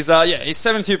 But he's 72% in the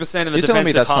defensive half. You're telling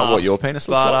me that's not what your penis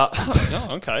looks like?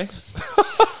 Oh, okay.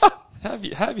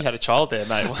 Have you had a child there,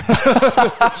 mate?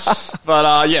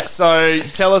 But so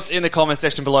tell us in the comment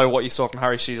section below what you saw from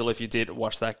Harry Sheezel if you did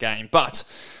watch that game. But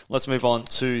let's move on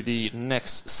to the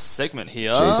next segment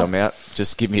here. Jeez, I'm out.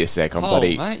 Just give me a sec. I'm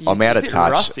mate, I'm out of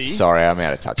touch. Rusty. Sorry, I'm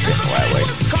out of touch.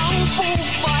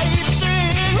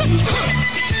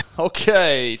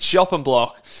 Okay, chop and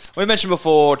block. We mentioned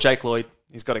before Jake Lloyd.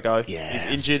 He's got to go. Yeah. He's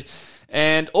injured.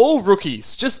 And all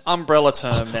rookies, just umbrella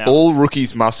term now. All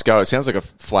rookies must go. It sounds like a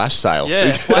flash sale.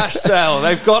 Yeah, flash sale.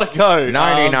 They've got to go.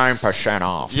 99%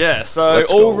 off. Yeah, so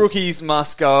Let's all go. rookies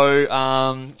must go.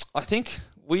 I think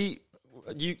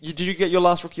did you get your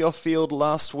last rookie off field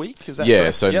last week? Is that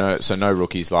correct? So no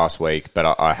rookies last week,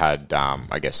 but I had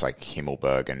I guess like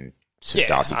Himmelberg and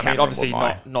Darcy Cameron. Obviously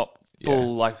not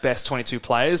full like best 22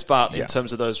 players, but in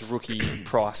terms of those rookie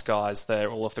price guys,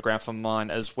 they're all off the ground for mine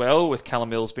as well, with Callum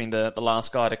Mills being the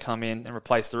last guy to come in and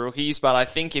replace the rookies. But I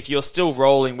think if you're still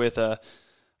rolling with a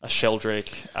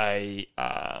Sheldrick,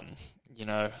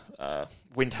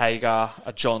 Windhager,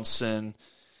 a Johnson,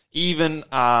 even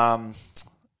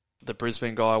the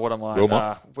Brisbane guy,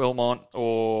 Wilmot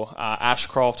or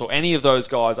Ashcroft or any of those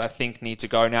guys, I think need to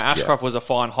go. Now, Ashcroft was a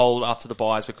fine hold after the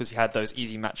buys because he had those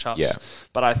easy matchups. Yeah.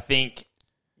 But I think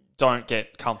don't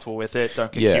get comfortable with it.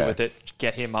 Don't get cute with it.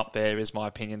 Get him up there is my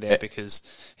opinion there because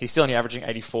he's still only averaging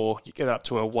 84. You get up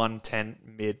to a 110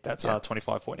 mid. That's a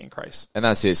 25-point increase. And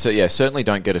that's it. So, certainly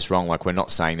don't get us wrong. Like, we're not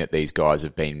saying that these guys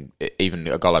have been... Even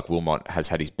a guy like Wilmot has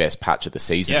had his best patch of the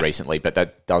season recently, but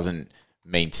that doesn't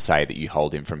mean to say that you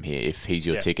hold him from here. If he's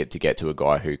your ticket to get to a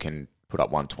guy who can put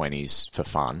up 120s for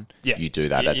fun, you do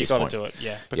that at this point. You've got to do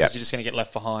it, because you're just going to get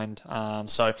left behind.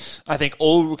 So I think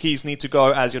all rookies need to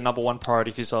go as your number one priority.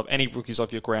 If you still have any rookies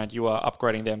off your ground, you are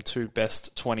upgrading them to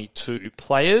best 22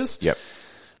 players. Yep.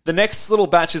 The next little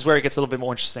batch is where it gets a little bit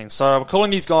more interesting. So I'm calling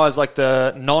these guys like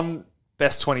the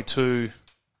non-best 22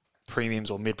 premiums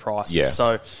or mid-prices. Yeah.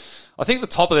 So I think the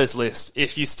top of this list,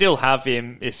 if you still have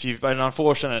him, if you've been an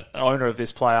unfortunate owner of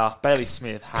this player, Bailey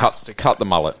Smith has to cut the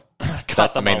mullet.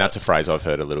 Cut the mullet. That's a phrase I've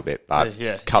heard a little bit, but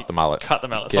cut the mullet. Cut the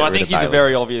mullet. So I think he's a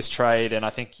very obvious trade, and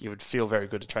I think you would feel very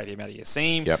good to trade him out of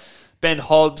Yassim. Yep. Ben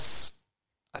Hobbs,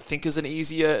 I think, is an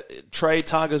easier trade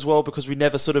target as well because we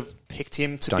never sort of picked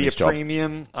him to be a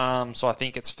premium. So I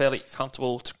think it's fairly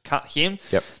comfortable to cut him.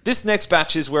 Yep. This next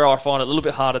batch is where I find it a little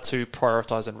bit harder to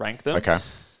prioritize and rank them. Okay.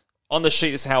 On the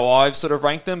sheet is how I've sort of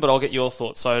ranked them, but I'll get your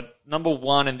thoughts. So number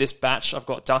one in this batch, I've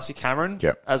got Darcy Cameron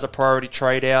as a priority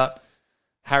trade out.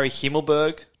 Harry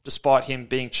Himmelberg, despite him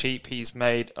being cheap, he's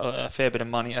made a fair bit of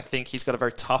money. I think he's got a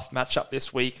very tough matchup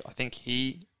this week. I think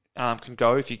he can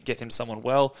go if you get him someone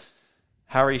well.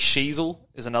 Harry Sheezel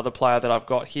is another player that I've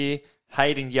got here.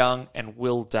 Hayden Young and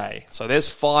Will Day. So there's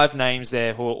 5 names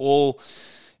there who are all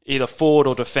either forward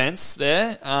or defence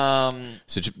there.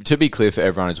 So to be clear for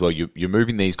everyone as well, you're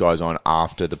moving these guys on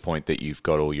after the point that you've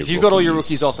got all your If you've got all your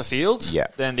rookies off the field, yeah,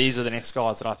 then these are the next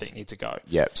guys that I think need to go.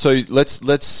 Yeah. So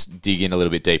let's dig in a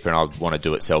little bit deeper, and I want to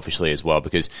do it selfishly as well,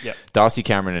 because Darcy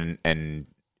Cameron and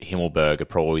Himmelberg are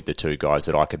probably the 2 guys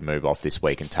that I could move off this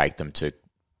week and take them to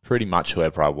pretty much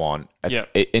whoever I want.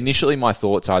 Initially, my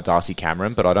thoughts are Darcy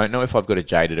Cameron, but I don't know if I've got a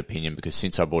jaded opinion, because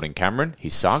since I bought in Cameron,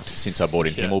 he's sucked. Since I bought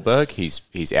in Himmelberg, he's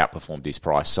outperformed his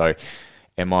price. So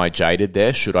am I jaded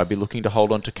there? Should I be looking to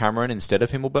hold on to Cameron instead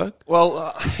of Himmelberg?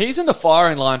 Well, he's in the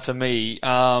firing line for me.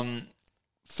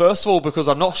 First of all, because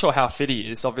I'm not sure how fit he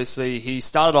is. Obviously, he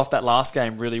started off that last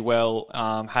game really well,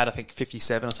 had, I think,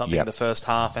 57 or something in the first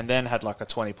half, and then had like a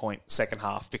 20-point second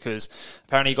half, because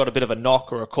apparently he got a bit of a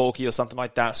knock or a corky or something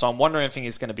like that. So I'm wondering if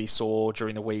he's going to be sore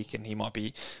during the week and he might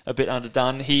be a bit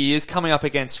underdone. He is coming up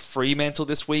against Fremantle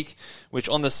this week, which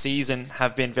on the season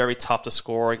have been very tough to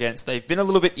score against. They've been a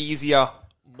little bit easier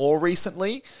more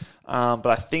recently, but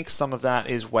I think some of that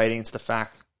is waiting into the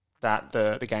fact that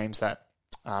the games that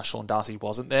Sean Darcy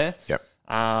wasn't there.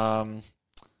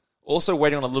 Also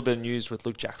waiting on a little bit of news with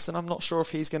Luke Jackson. I'm not sure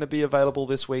if he's going to be available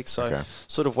this week, so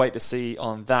sort of wait to see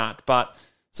on that. But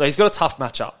so he's got a tough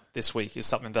matchup this week is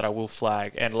something that I will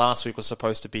flag. And last week was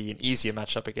supposed to be an easier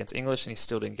matchup against English, and he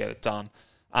still didn't get it done.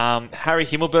 Harry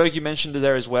Himmelberg, you mentioned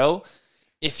there as well.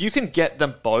 If you can get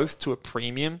them both to a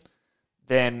premium,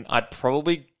 then I'd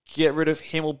probably get rid of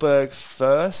Himmelberg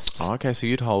first. Oh, okay, so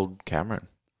you'd hold Cameron.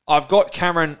 I've got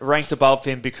Cameron ranked above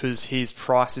him because his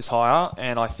price is higher,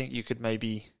 and I think you could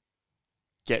maybe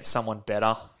get someone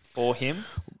better for him.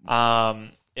 I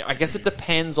guess it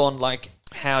depends on like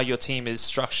how your team is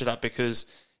structured up, because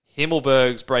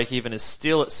Himmelberg's break-even is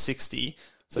still at 60,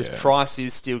 so his price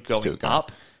is still going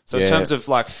up. So in terms of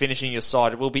like finishing your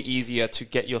side, it will be easier to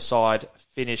get your side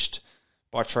finished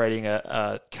by trading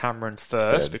a Cameron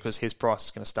first, because his price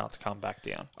is going to start to come back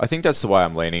down. I think that's the way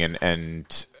I'm leaning,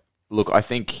 and look, I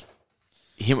think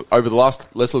let's look at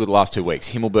the last 2 weeks.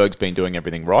 Himmelberg's been doing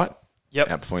everything right.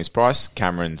 Outperforming his price.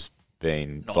 Cameron's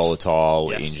been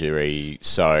volatile, injury.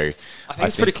 So I think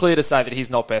it's pretty clear to say that he's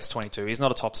not best 22. He's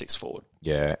not a top 6 forward.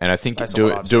 Yeah, and I think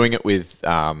doing it with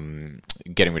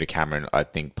getting rid of Cameron, I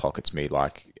think pockets me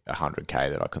like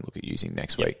 100k that I can look at using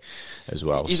next week as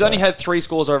well. He's only had 3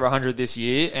 scores over 100 this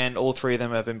year, and all 3 of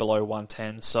them have been below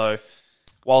 110. So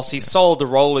whilst he's sold, the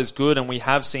role is good, and we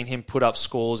have seen him put up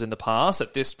scores in the past.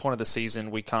 At this point of the season,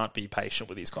 we can't be patient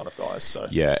with these kind of guys. So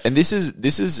yeah, and this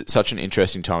is such an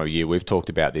interesting time of year. We've talked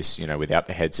about this, without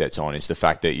the headsets on. Is the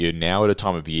fact that you're now at a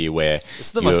time of year where this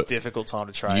is the most difficult time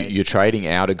to trade. You're trading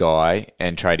out a guy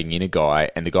and trading in a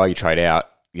guy, and the guy you trade out,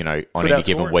 on any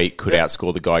given week could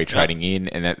outscore the guy you're trading in,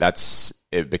 and it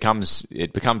becomes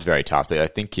very tough. I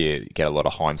think you get a lot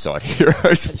of hindsight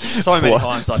heroes. So many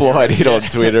hindsight flight hit on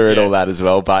Twitter and all that as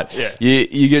well. But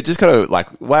you just got to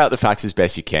weigh out the facts as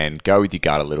best you can. Go with your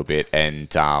gut a little bit, and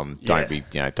don't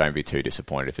be too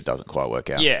disappointed if it doesn't quite work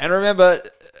out. Yeah, and remember,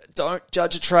 don't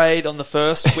judge a trade on the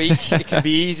first week. It can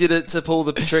be easy to pull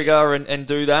the trigger and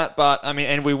do that. But,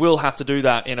 and we will have to do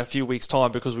that in a few weeks'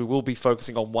 time, because we will be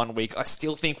focusing on 1 week. I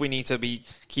still think we need to be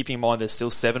keeping in mind there's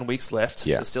still 7 weeks left.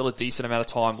 There's still a decent amount of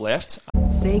time left.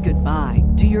 Say goodbye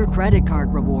to your credit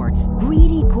card rewards.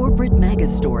 Greedy corporate mega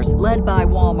stores, led by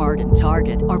Walmart and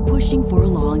Target, are pushing for a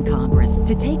law in Congress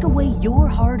to take away your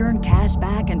hard-earned cash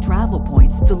back and travel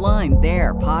points to line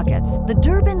their pockets. The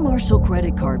Durbin-Marshall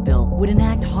credit card bill would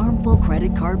enact harmful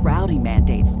credit card routing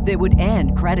mandates that would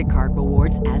end credit card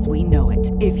rewards as we know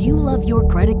it. If you love your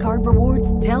credit card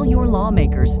rewards, tell your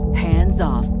lawmakers, hands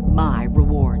off my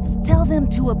rewards. Tell them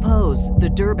to oppose the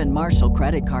Durbin-Marshall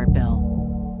credit card bill.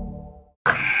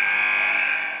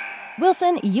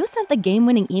 Wilson, you sent the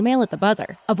game-winning email at the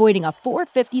buzzer, avoiding a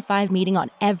 4:55 meeting on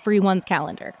everyone's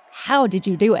calendar. How did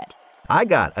you do it? I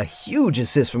got a huge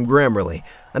assist from Grammarly,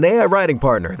 an AI writing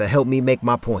partner that helped me make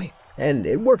my point. And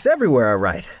it works everywhere I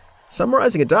write.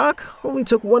 Summarizing a doc only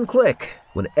took 1 click.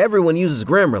 When everyone uses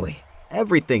Grammarly,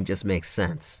 everything just makes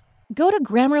sense. Go to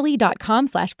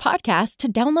Grammarly.com/podcast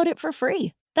to download it for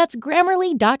free. That's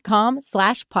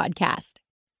Grammarly.com/podcast.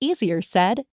 Easier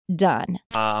said, done.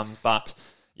 But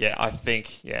yeah, I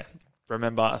think,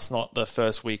 remember, it's not the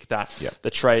first week that the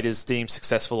trade is deemed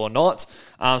successful or not.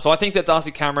 So I think that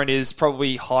Darcy Cameron is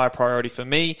probably higher priority for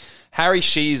me. Harry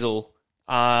Sheezel,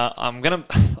 I'm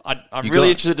I'm really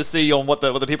interested to see on what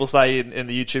the people say in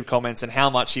the YouTube comments and how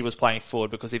much he was playing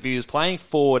forward, because if he was playing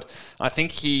forward, I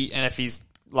think if he's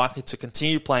likely to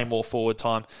continue playing more forward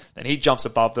time, then he jumps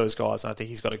above those guys, and I think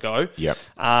he's got to go. Yep.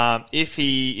 If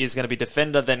he is going to be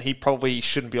defender, then he probably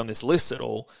shouldn't be on this list at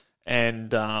all, and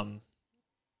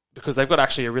because they've got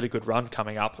actually a really good run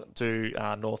coming up to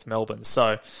North Melbourne.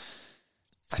 So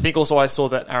I think also I saw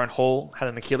that Aaron Hall had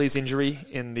an Achilles injury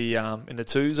in the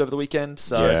twos over the weekend,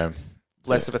 so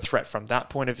less of a threat from that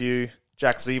point of view.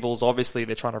 Jack Zeebles, obviously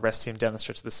they're trying to rest him down the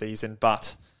stretch of the season,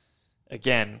 but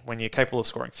again, when you're capable of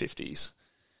scoring 50s,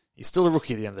 he's still a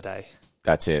rookie at the end of the day.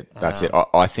 That's it.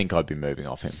 I think I'd be moving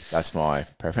off him. That's my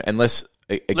preference. Unless,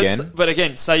 But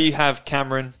again, say you have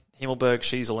Cameron, Himmelberg,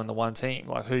 Sheasel in the one team.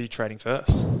 Like, who are you trading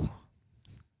first?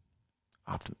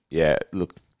 After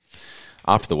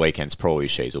the weekend's probably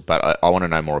Sheasel, but I want to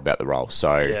know more about the role.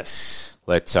 So yes,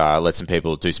 let some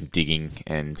people do some digging,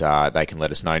 and they can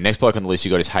let us know. Next bloke on the list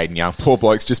you got is Hayden Young. Poor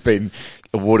bloke's just been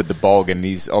awarded the bog, and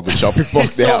he's on the chopping block.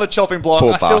 He's still on the chopping block.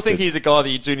 Poor I still bastard. think he's a guy that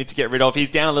you do need to get rid of. He's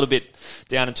down a little bit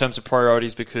in terms of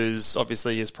priorities because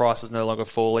obviously his price is no longer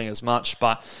falling as much,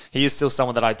 but he is still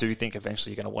someone that I do think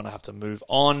eventually you're going to want to have to move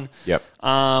on. Yep.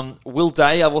 Will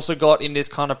Day, I've also got in this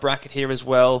kind of bracket here as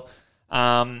well.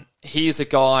 He is a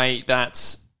guy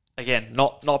that's, again,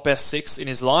 not best six in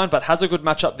his line, but has a good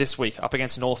matchup this week up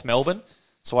against North Melbourne.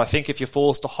 So I think if you're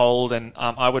forced to hold, and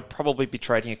I would probably be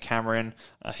trading a Cameron,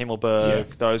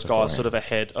 Himmelberg, those guys sort of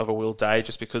ahead of a Will Day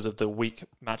just because of the weak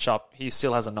matchup. He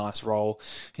still has a nice role.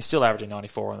 He's still averaging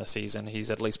 94 on the season.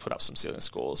 He's at least put up some ceiling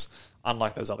scores,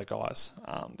 unlike those other guys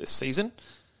this season.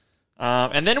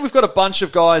 And then we've got a bunch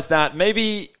of guys that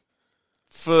maybe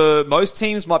for most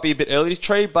teams might be a bit early to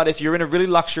trade, but if you're in a really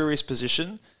luxurious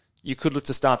position, you could look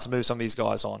to start to move some of these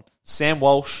guys on. Sam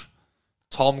Walsh,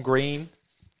 Tom Green,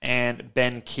 and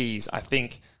Ben Keys, I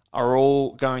think, are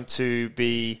all going to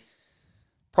be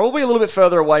probably a little bit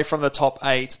further away from the top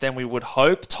 8 than we would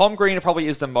hope. Tom Green probably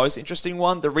is the most interesting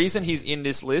one. The reason he's in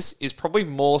this list is probably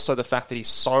more so the fact that he's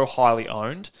so highly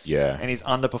owned and he's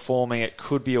underperforming. It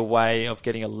could be a way of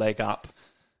getting a leg up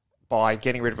by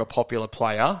getting rid of a popular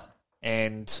player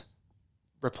and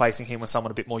replacing him with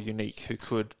someone a bit more unique who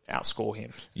could outscore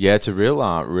him. Yeah, it's a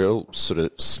real sort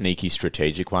of sneaky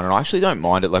strategic one, and I actually don't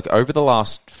mind it. Like, over the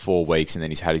last 4 weeks, and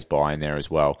then he's had his buy in there as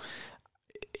well,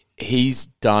 he's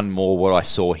done more what I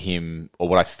saw him, or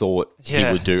what I thought he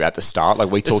would do at the start. Like,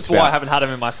 this is why I haven't had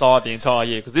him in my side the entire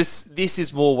year, because this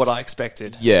is more what I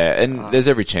expected. Yeah, and there's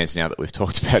every chance now that we've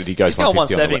talked about it, he goes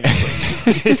 150 on the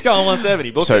He's going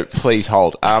 170. So please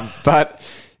hold. But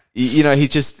you know,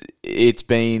 it's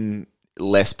been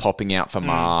less popping out for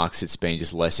marks. It's been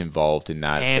just less involved in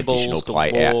that handballs, additional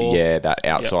play out. That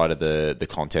outside of the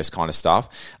contest kind of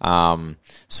stuff.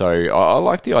 So I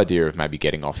like the idea of maybe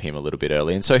getting off him a little bit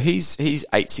early. And so he's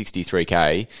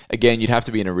 863k. Again, you'd have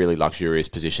to be in a really luxurious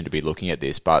position to be looking at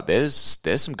this, but there's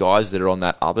some guys that are on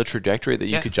that other trajectory that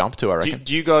you could jump to, I reckon.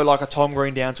 Do you go like a Tom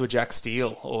Green down to a Jack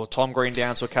Steele, or Tom Green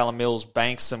down to a Callum Mills,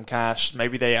 bank some cash,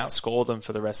 maybe they outscore them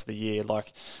for the rest of the year?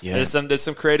 Like, there's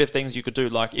some creative things you could do.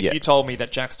 Like, if you told me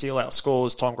that Jack Steele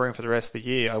outscores Tom Green for the rest of the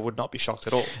year, I would not be shocked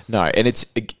at all. No, and it's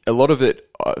a lot of it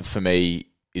for me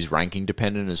is ranking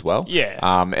dependent as well. Yeah.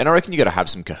 And I reckon you got to have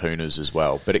some kahunas as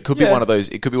well. But it could be one of those.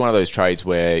 It could be one of those trades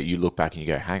where you look back and you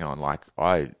go, "Hang on, like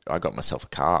I got myself a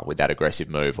car with that aggressive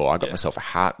move, or I got myself a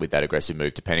hat with that aggressive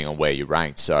move, depending on where you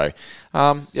ranked." So,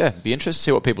 be interested to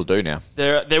see what people do now.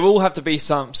 There will have to be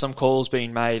some calls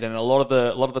being made, and a lot of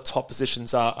the top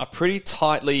positions are pretty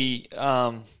tightly,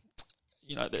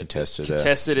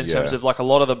 contested in terms of, like, a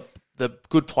lot of the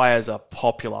good players are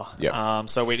popular. Yep.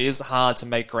 So it is hard to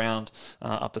make ground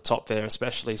up the top there,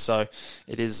 especially. So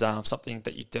it is something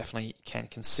that you definitely can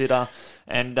consider.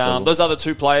 And those other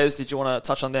two players, did you want to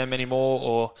touch on them anymore?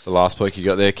 Or the last bloke you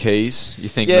got there, Keys? You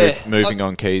think moving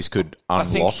on Keys could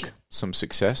unlock some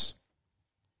success?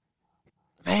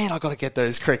 Man, I got to get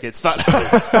those crickets, but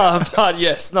but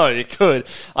yes, no, it could.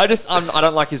 I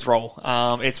don't like his role.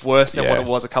 It's worse than what it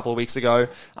was a couple of weeks ago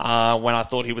when I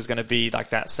thought he was going to be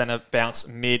like that centre bounce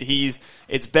mid.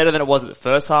 It's better than it was at the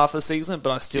first half of the season,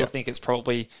 but I still think it's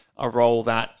probably a role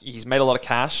that he's made a lot of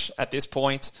cash at this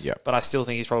point. But I still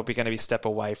think he's probably going to be a step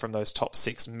away from those top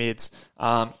 6 mids.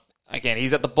 Again,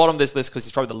 he's at the bottom of this list because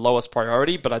he's probably the lowest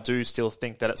priority, but I do still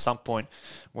think that at some point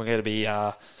we're going to be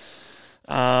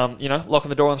locking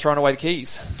the door and throwing away the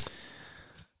keys.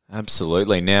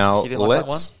 Absolutely. Now, you didn't like that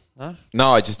one?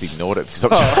 No, I just ignored it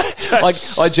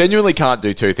because I genuinely can't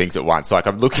do two things at once. Like,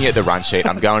 I'm looking at the run sheet,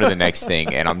 I'm going to the next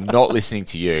thing, and I'm not listening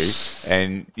to you.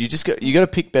 And you got to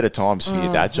pick better times for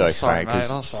your dad jokes, sorry, mate.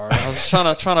 I'm sorry. I was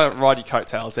trying to ride your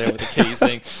coattails there with the keys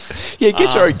thing. Yeah,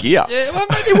 get your own gear. Yeah, well,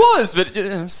 it was,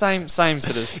 but same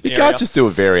sort of You can't just do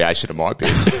a variation of my pick.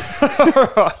 All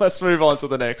right, let's move on to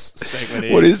the next segment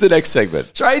here. What is the next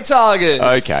segment? Trade targets.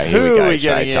 Okay, here we Who go. are we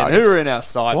getting Trade in? targets. Who are in our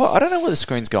sights? Well, I don't know whether the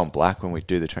screen's going black when we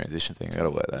do the transition thing. I gotta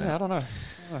work that out. I don't know.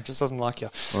 It just doesn't like you.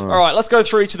 All right, let's go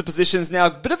through each of the positions now.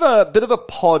 Bit of a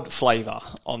pod flavour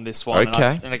on this one.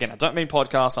 Okay. And again, I don't mean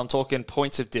podcast. I'm talking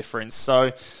points of difference.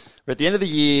 So we're at the end of the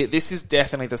year. This is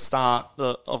definitely the start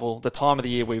of the time of the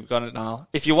year we've got it now.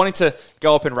 If you're wanting to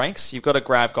go up in ranks, you've got to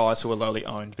grab guys who are lowly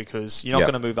owned because you're not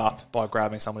going to move up by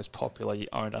grabbing someone who's popularly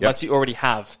owned unless you already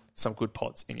have some good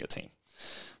pods in your team.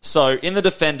 So in the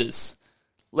defenders,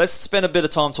 let's spend a bit of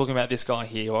time talking about this guy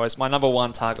here, or as my number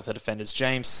one target for defenders,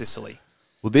 James Sicily.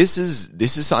 Well, this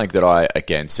is something that I,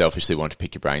 again, selfishly want to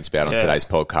pick your brains about on today's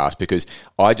podcast because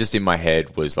I just in my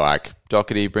head was like,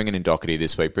 Doherty, bringing in Doherty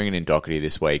this week.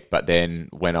 But then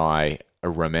when I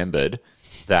remembered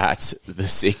that the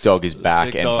sick dog is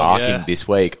back and barking this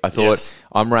week, I thought,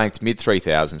 I'm ranked mid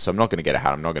 3,000, so I'm not going to get a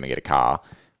hat, I'm not going to get a car.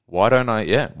 Why don't I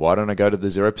go to the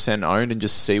 0% owned and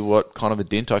just see what kind of a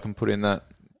dint I can put in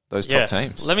those top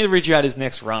teams? Let me read you out his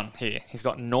next run here. He's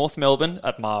got North Melbourne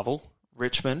at Marvel,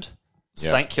 Richmond,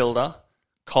 St Kilda,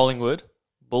 Collingwood,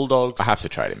 Bulldogs. I have to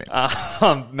trade him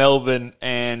in. Melbourne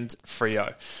and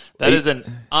Freo. That is an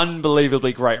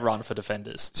unbelievably great run for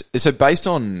defenders. So based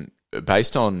on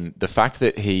the fact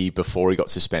that he, before he got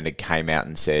suspended, came out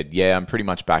and said, yeah, I'm pretty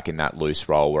much back in that loose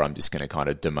role where I'm just going to kind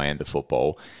of demand the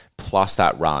football, plus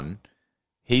that run,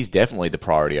 he's definitely the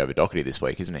priority over Doherty this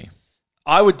week, isn't he?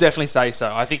 I would definitely say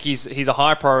so. I think he's a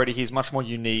high priority. He's much more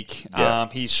unique. Yeah.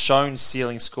 He's shown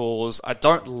ceiling scores. I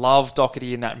don't love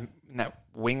Doherty in that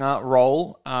winger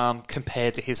role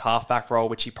compared to his halfback role,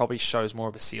 which he probably shows more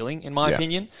of a ceiling, in my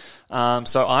opinion.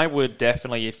 So I would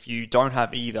definitely, if you don't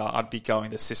have either, I'd be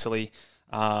going the Sicily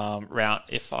route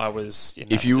if I was in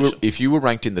that position. If you were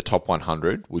ranked in the top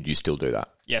 100, would you still do that?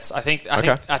 Yes, I think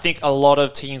a lot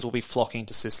of teams will be flocking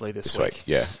to Sicily this week.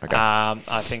 Yeah, okay.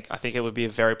 I think it would be a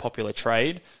very popular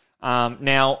trade.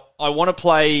 Now I want to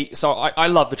play. So I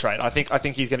love the trade. I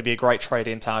think he's going to be a great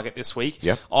trade-in target this week.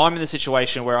 Yep. I'm in the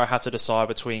situation where I have to decide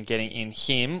between getting in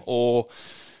him or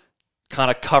kind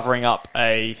of covering up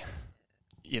a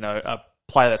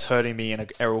player that's hurting me in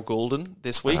Errol Goulden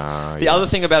this week. The other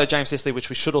thing about a James Sicily, which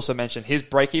we should also mention, his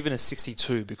break-even is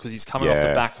 62 because he's coming off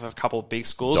the back of a couple of big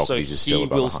scores, so he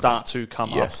will start to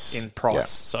come up in price. Yeah.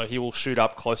 So he will shoot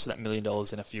up close to that $1 million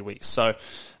in a few weeks. So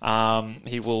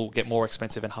he will get more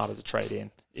expensive and harder to trade in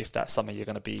if that's something you're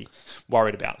going to be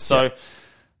worried about. So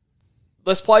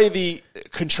let's play the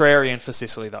contrarian for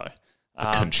Sicily, though.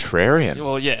 Contrarian?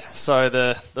 Well, yeah. So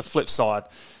the flip side.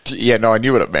 Yeah, no, I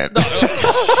knew what it meant. I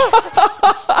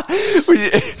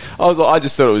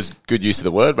just thought it was good use of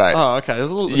the word, mate. Oh, okay.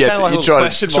 There's a little, you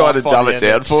try to dumb it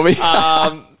down for me.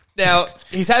 Now,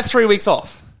 he's had 3 weeks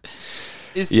off.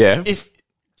 If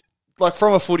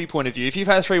from a footy point of view, if you've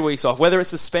had 3 weeks off, whether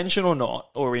it's suspension or not,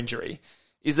 or injury,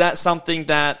 is that something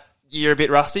that you're a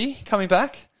bit rusty coming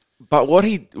back? But what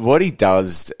he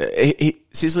does,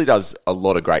 Sicily does a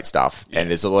lot of great stuff, and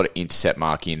there's a lot of intercept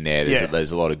mark in there.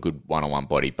 There's a lot of good one-on-one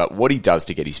body. But what he does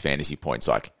to get his fantasy points,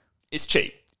 it's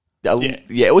cheap.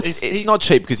 It's not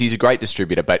cheap because he's a great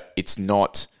distributor, but it's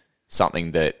not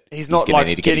something that he's not going to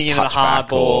need to get his getting in a hard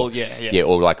ball,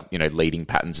 or leading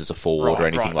patterns as a forward or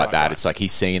anything like that. Right. It's like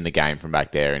he's seeing the game from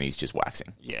back there and he's just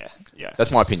waxing. Yeah. That's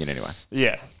my opinion anyway.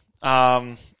 Yeah.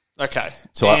 Okay.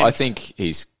 So I think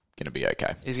he's going to be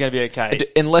okay. He's going to be okay.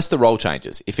 Unless the role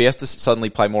changes. If he has to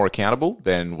suddenly play more accountable,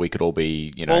 then we could all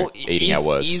be, eating our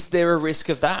words. Is there a risk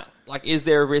of that? Is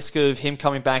there a risk of him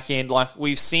coming back in?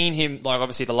 We've seen him,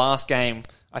 obviously the last game,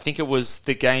 I think it was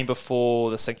the game before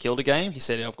the St Kilda game. He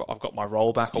said, I've got my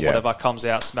roll back or whatever, comes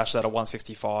out, smashes out a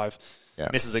 165,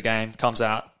 misses a game, comes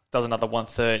out, does another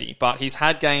 130. But he's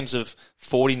had games of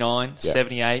 49,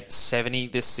 78, 70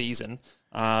 this season.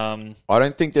 I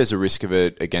don't think there's a risk of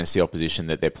it against the opposition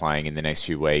that they're playing in the next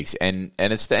few weeks. And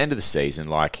it's the end of the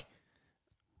season. I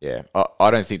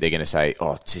don't think they're going to say,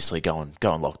 Sicily, go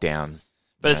and lock down.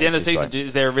 But at the end of the season,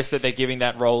 is there a risk that they're giving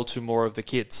that role to more of the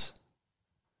kids?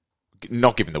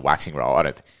 Not giving the waxing role, I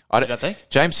don't think.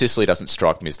 James Sicily doesn't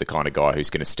strike me as the kind of guy who's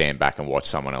going to stand back and watch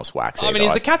someone else wax. I mean,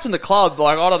 he's the captain of the club.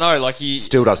 I don't know. He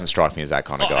still doesn't strike me as that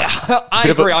kind of guy. I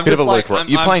agree.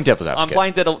 You're playing devil's advocate. I'm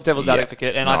playing devil's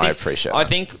advocate, and I appreciate. I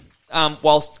think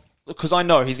whilst because I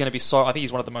know he's going to be I think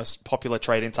he's one of the most popular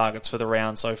trade-in targets for the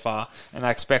round so far, and I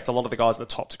expect a lot of the guys at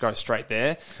the top to go straight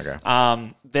there. Okay.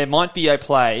 There might be a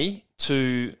play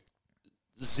to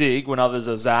zig when others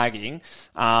are zagging,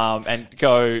 and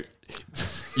go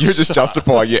You're just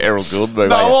justifying your Errol Goulden move.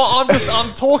 No, well,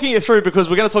 I'm talking it through because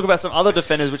we're going to talk about some other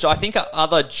defenders, which I think are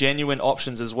other genuine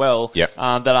options as well. Yep.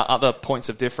 That are other points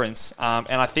of difference. And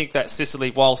I think that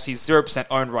Sicily, whilst he's 0%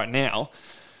 owned right now,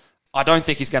 I don't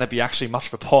think he's going to be actually much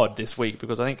of a pod this week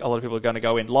because I think a lot of people are going to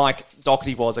go in like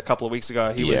Doherty was a couple of weeks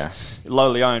ago. He was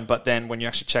lowly owned, but then when you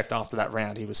actually checked after that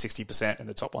round, he was 60% in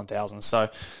the top 1,000. So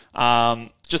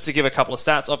just to give a couple of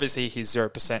stats, obviously he's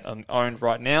 0% owned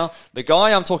right now. The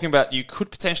guy I'm talking about you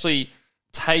could potentially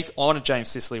take on a James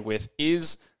Sicily with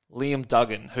is Liam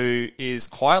Duggan, who is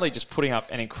quietly just putting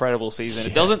up an incredible season.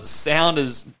 It doesn't sound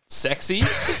as sexy.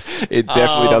 It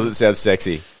definitely doesn't sound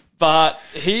sexy. But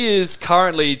he is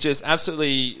currently just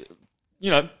absolutely,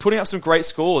 putting up some great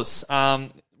scores.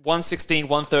 116,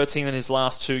 113 in his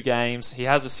last 2 games. He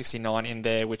has a 69 in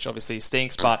there, which obviously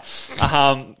stinks. But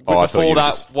before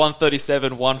that,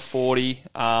 137, 140,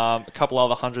 a couple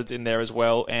other hundreds in there as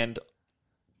well. And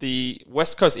the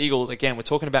West Coast Eagles, again, we're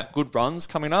talking about good runs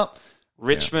coming up.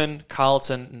 Richmond,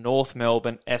 Carlton, North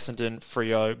Melbourne, Essendon,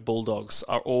 Freo, Bulldogs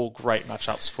are all great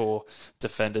matchups for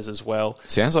defenders as well.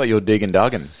 Sounds like you're digging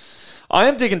Duggan. I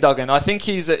am digging Duggan. I think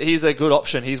he's a good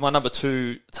option. He's my number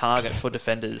 2 target for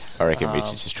defenders. I reckon Mitch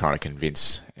is just trying to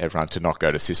convince everyone to not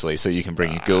go to Sicily so you can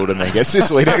bring your Gould and then get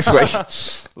Sicily next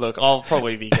week. Look, I'll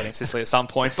probably be getting Sicily at some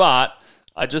point, but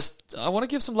I want to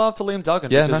give some love to Liam Duggan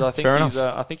because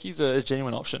I think he's a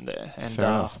genuine option there. And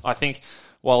I think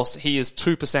whilst he is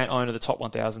 2% owned of the top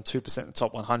 1,000, 2% of the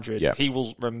top 100, he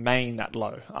will remain that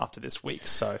low after this week.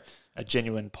 So a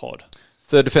genuine pod.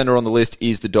 Third defender on the list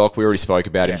is the Doc. We already spoke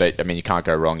about him, but I mean, you can't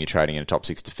go wrong. You're trading in a top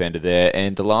 6 defender there.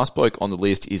 And the last bloke on the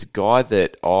list is a guy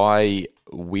that I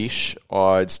wish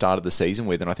I'd started the season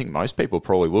with, and I think most people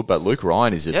probably would, but Luke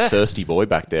Ryan is a thirsty boy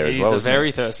back there as well. He's a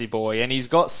very thirsty boy, and he's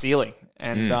got ceiling.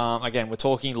 And again, we're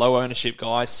talking low ownership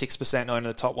guys, 6% owned in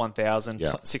the top 1,000,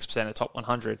 6% in the top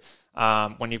 100.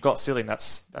 When you've got ceiling,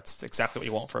 that's exactly what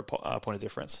you want for a point of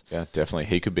difference. Yeah, definitely.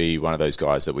 He could be one of those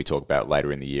guys that we talk about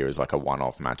later in the year as like a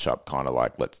one-off matchup, kind of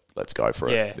like let's go for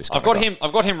it. Yeah, I've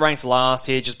got him ranked last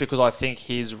here just because I think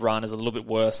his run is a little bit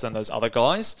worse than those other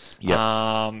guys.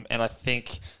 Yeah. And I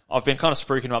think I've been kind of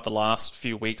spruiking him up the last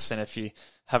few weeks, and if you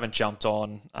haven't jumped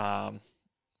on, I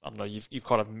don't know, you've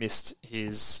kind of missed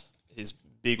his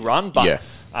big run, but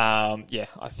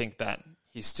I think that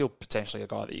he's still potentially a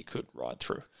guy that you could ride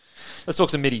through. Let's talk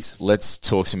some middies. Let's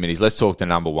talk the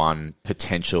number 1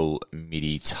 potential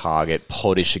midi target,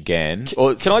 Poddish again.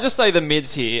 Can I just say the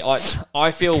mids here?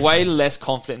 I feel way less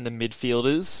confident in the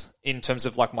midfielders in terms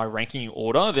of like my ranking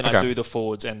order than I do the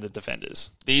forwards and the defenders.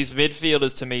 These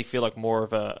midfielders to me feel like more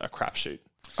of a crapshoot.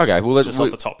 Okay, well, just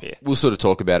off the top here. We'll sort of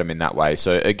talk about them in that way.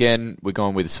 So again, we're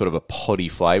going with sort of a poddy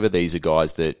flavour. These are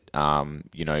guys that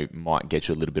might get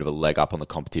you a little bit of a leg up on the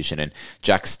competition. And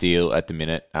Jack Steele at the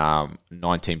minute,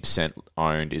 19%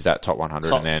 owned. Is that top 100?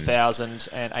 Top 1,000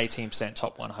 and 18%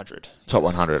 top 100. Top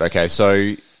 100. Okay,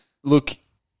 so look,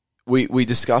 we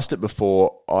discussed it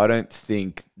before. I don't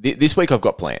think this week I've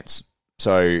got plans.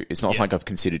 So it's not something I've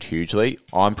considered hugely.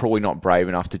 I'm probably not brave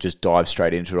enough to just dive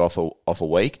straight into it off a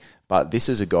week. But this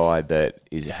is a guy that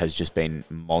has just been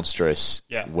monstrous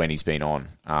when he's been on,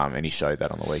 and he showed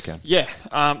that on the weekend. Yeah,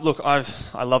 look, I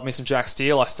love me some Jack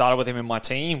Steele. I started with him in my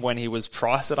team when he was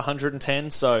priced at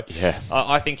 110, so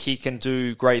I think he can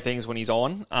do great things when he's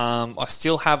on. I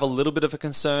still have a little bit of a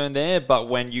concern there, but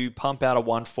when you pump out a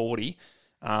 140,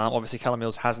 obviously Callum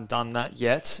Mills hasn't done that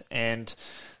yet, and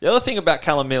the other thing about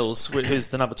Callum Mills, who's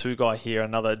the number 2 guy here,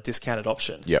 another discounted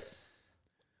option. Yep.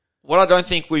 What I don't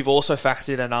think we've also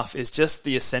factored enough is just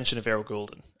the ascension of Errol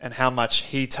Goulden and how much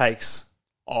he takes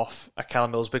off a Callum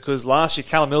Mills, because last year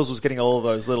Callum Mills was getting all of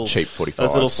those little cheap 45s.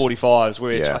 Those little 45s,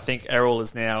 which I think Errol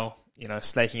is now,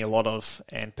 snaking a lot of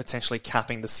and potentially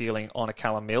capping the ceiling on a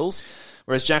Callum Mills.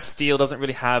 Whereas Jack Steele doesn't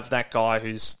really have that guy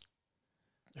who's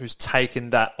taken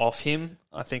that off him,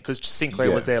 I think, because Sinclair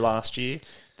was there last year.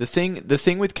 The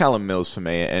thing with Callum Mills for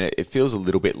me, and it feels a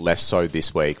little bit less so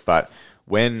this week, but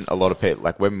when a lot of people,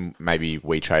 like when maybe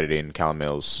we traded in Callum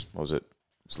Mills, what was it?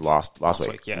 It was last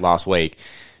week. Yeah. Last week.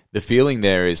 The feeling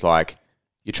there is like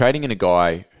you're trading in a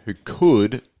guy who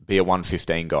could be a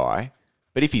 115 guy,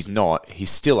 but if he's not, he's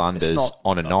still unders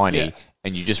on a 90,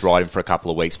 and you just ride him for a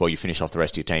couple of weeks while you finish off the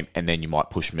rest of your team, and then you might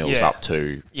push Mills up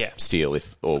to Steele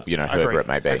whoever it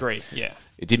may be. Agreed. Yeah.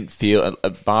 It didn't feel,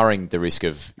 barring the risk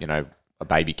of a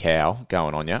baby cow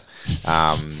going on you,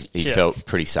 he felt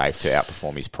pretty safe to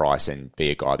outperform his price and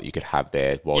be a guy that you could have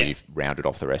there while you've rounded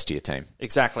off the rest of your team.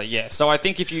 Exactly, yeah. So I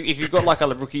think if you've got like a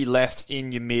rookie left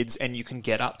in your mids and you can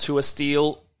get up to a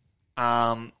Steele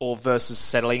or versus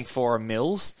settling for a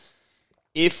Mills,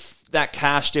 if that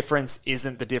cash difference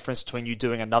isn't the difference between you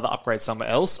doing another upgrade somewhere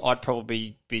else, I'd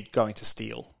probably be going to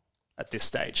Steele at this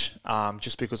stage,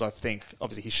 just because I think,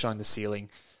 obviously, he's shown the ceiling.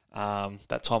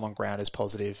 That time on ground is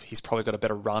positive. He's probably got a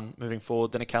better run moving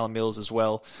forward than a Callum Mills as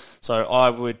well. So I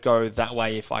would go that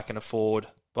way if I can afford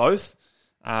both.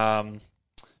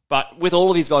 But with all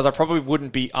of these guys, I probably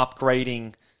wouldn't be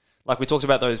upgrading. Like we talked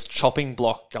about those chopping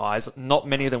block guys, not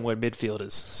many of them were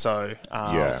midfielders. So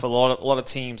for a lot of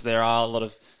teams, there are a lot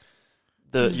of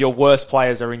your worst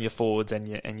players are in your forwards and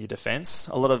your defence.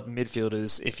 A lot of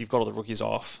midfielders, if you've got all the rookies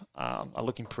off, are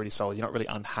looking pretty solid. You're not really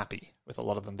unhappy with a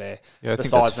lot of them there. Yeah,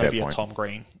 besides maybe a Tom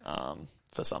Green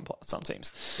for some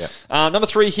teams. Yeah. Number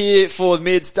 3 here for the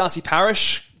mids, Darcy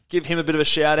Parish. Give him a bit of a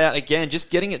shout out again.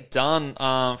 Just getting it done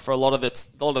for a lot of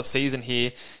the season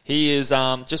here. He is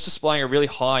just displaying a really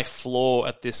high floor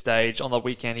at this stage. On the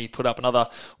weekend, he put up another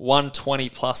 120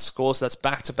 plus score, so that's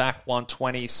back-to-back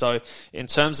 120. So in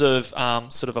terms of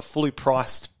sort of a fully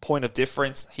priced point of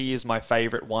difference, he is my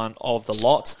favourite one of the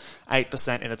lot.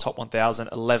 8% in the top 1,000,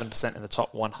 11% in the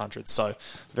top 100. So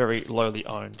very lowly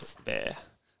owned there.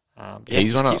 He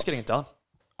just keeps getting it done.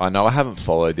 I know I haven't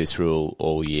followed this rule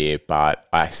all year, but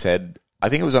I think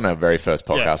it was on our very first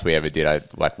podcast we ever did.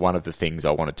 One of the things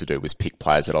I wanted to do was pick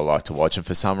players that I like to watch, and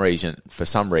for some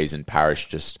reason, Parish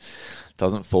just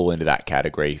doesn't fall into that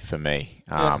category for me.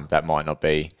 That might not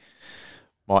make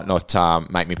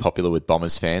me popular with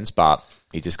Bombers fans, but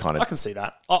he just kind of. I can see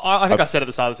that. I think I said at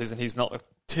the start of the season he's not the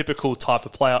typical type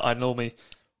of player I normally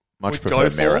would go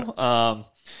for.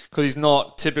 Because he's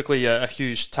not typically a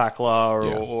huge tackler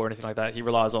or anything like that. He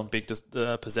relies on big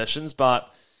possessions,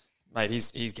 but mate,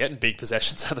 he's getting big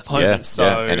possessions at the moment.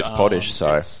 And it's Potish,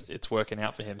 so it's working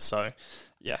out for him. So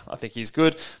yeah, I think he's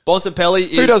good. Bontempelli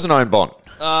is... Who doesn't own Bont?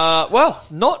 Well,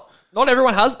 not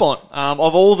everyone has Bont. Of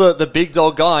all the big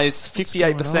dog guys,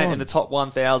 58% in the top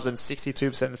 1,000,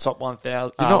 62% in the top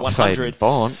 1,000. You're not 100.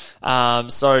 Bont.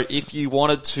 So if you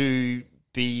wanted to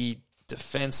be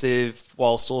defensive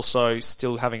whilst also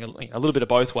still having a little bit of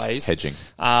both ways. Hedging.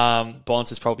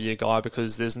 Bont is probably your guy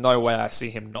because there's no way I see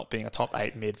him not being a top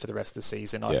 8 mid for the rest of the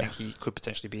season. I think he could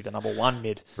potentially be the number 1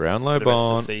 mid Brownlow for the rest of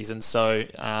Bont. the season. So,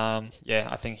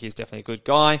 I think he's definitely a good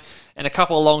guy. And a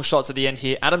couple of long shots at the end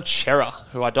here. Adam Chera,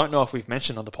 who I don't know if we've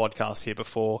mentioned on the podcast here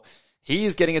before. He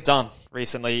is getting it done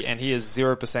recently, and he is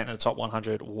 0% in the top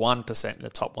 100, 1% in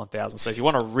the top 1,000. So if you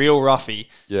want a real roughie,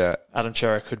 Adam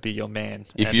Chera could be your man.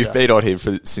 If you've been on him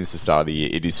since the start of the year,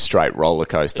 it is straight roller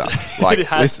coaster.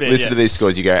 Listen to these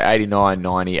scores. You go 89,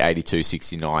 90, 82,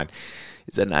 69.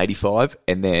 Is that an 85?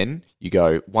 And then you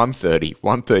go 130,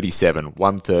 137,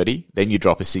 130. Then you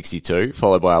drop a 62,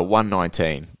 followed by a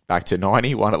 119. Back to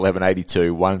 90, 111,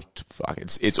 82,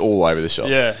 it's all over the shop.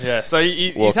 Yeah. So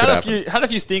he's had a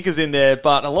few stinkers in there,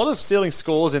 but a lot of ceiling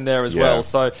scores in there as well.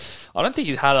 So I don't think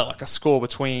he's had a score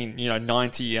between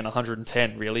 90 and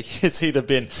 110. Really, it's either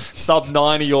been sub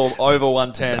 90 or over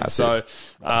 110.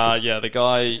 Massive. The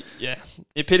guy,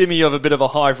 epitome of a bit of a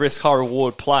high risk, high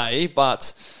reward play,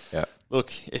 but.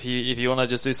 Look, if you want to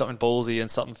just do something ballsy and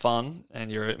something fun,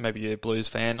 and you're a Blues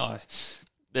fan,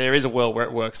 there is a world where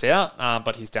it works out,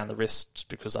 but he's down the risk just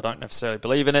because I don't necessarily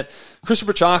believe in it. Christian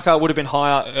Petrarca would have been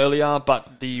higher earlier,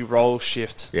 but the role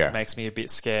shift makes me a bit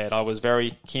scared. I was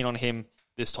very keen on him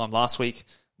this time last week.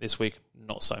 This week,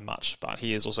 not so much, but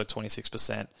he is also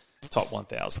 26% top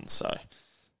 1,000. So,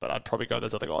 but I'd probably go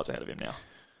those other guys ahead of him now.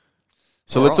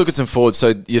 So let's look at some forwards.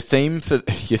 So your theme for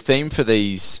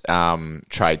these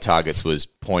trade targets was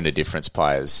point of difference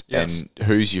players. Yes. And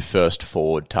who's your first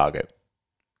forward target?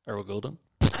 Errol Goulden.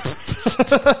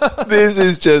 This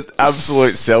is just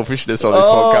absolute selfishness on this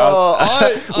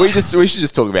podcast. We should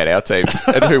just talk about our teams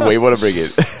and who we want to bring in.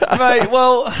 Mate,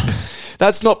 well...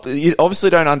 That's not... You obviously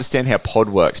don't understand how pod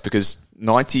works because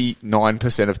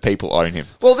 99% of people own him.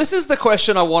 Well, this is the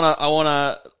question I want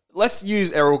to... Let's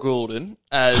use Errol Goulden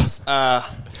as a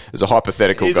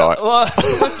hypothetical guy.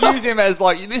 Let's use him as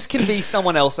this can be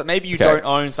someone else that maybe you don't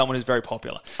own someone who's very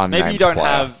popular. Unnamed maybe you don't player.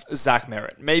 have Zach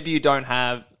Merritt. Maybe you don't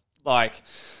have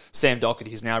Sam Docherty,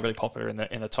 who's now really popular in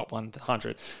the top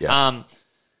 100. Yeah.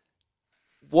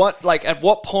 At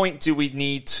what point do we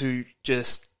need to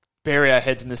just bury our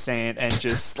heads in the sand and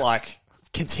just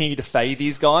continue to fade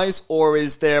these guys? Or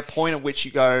is there a point at which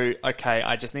you go, okay,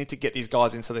 I just need to get these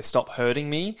guys in so they stop hurting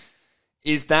me?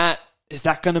 Is that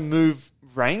going to move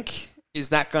rank? Is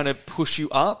that going to push you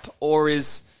up? Or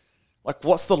is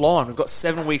what's the line? We've got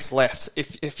 7 weeks left.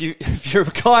 If you're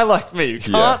a guy like me who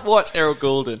can't watch Errol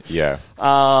Goulden,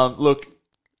 look,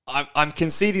 I'm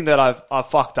conceding that I've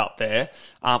fucked up there.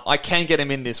 I can get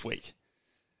him in this week.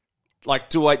 Like,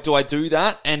 do I do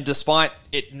that? And despite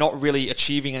it not really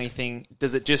achieving anything,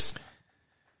 does it just,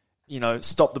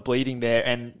 stop the bleeding there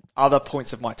and other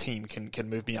points of my team can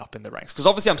move me up in the ranks? Because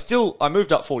obviously I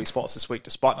moved up 40 spots this week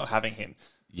despite not having him.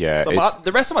 Yeah. So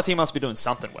the rest of my team must be doing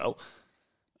something well.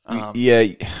 Yeah.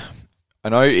 I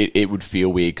know it would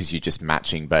feel weird because you're just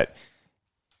matching, but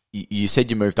you said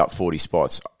you moved up 40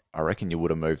 spots. I reckon you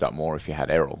would have moved up more if you had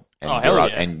Errol. And hell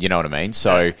yeah. And you know what I mean?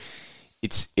 So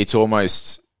it's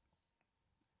almost,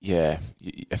 I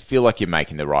feel like you're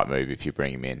making the right move if you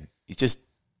bring him in.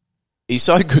 He's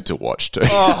so good to watch too.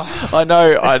 Oh, I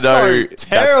know. So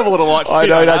terrible to watch. I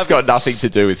know that's got nothing to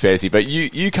do with fantasy, but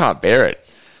you can't bear it.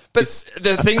 But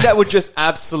the thing that would just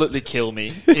absolutely kill me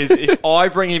is if I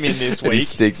bring him in this week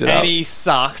and he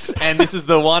sucks, and this is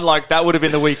the one, like, that would have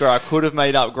been the week where I could have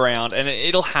made up ground, and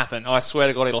it'll happen. I swear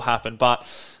to God it'll happen. But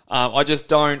I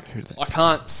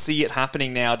can't see it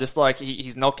happening now. Just like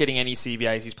he's not getting any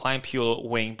CBAs. He's playing pure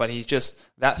wing, but he's just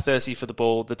that thirsty for the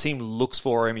ball. The team looks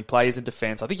for him. He plays in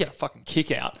defense. I think he had a fucking kick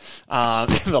out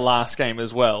in the last game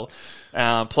as well.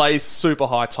 Plays super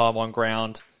high time on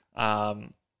ground.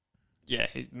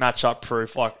 He's matchup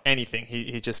proof, like anything.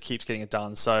 He just keeps getting it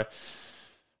done. So,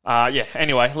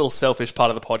 anyway, a little selfish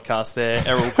part of the podcast there.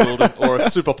 Errol Goulden, or a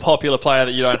super popular player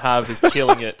that you don't have who's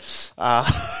killing it.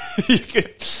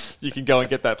 You can go and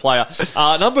get that player.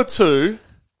 Number 2,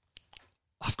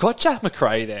 I've got Jack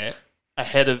Macrae there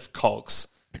ahead of Cogs.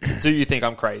 Do you think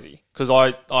I'm crazy? Because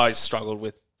I struggled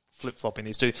with flip-flopping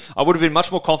these two. I would have been much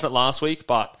more confident last week,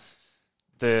 but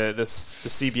the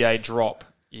CBA drop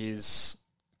is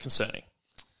concerning.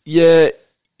 Yeah,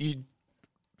 you're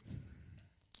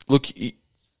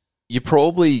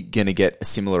probably going to get a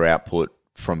similar output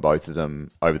from both of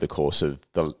them over the course of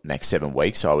the next 7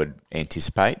 weeks, I would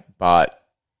anticipate. But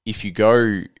if you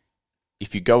go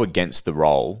against the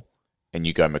role and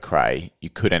you go Macrae, you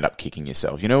could end up kicking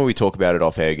yourself. You know, when we talk about it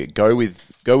off air, go with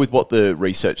what the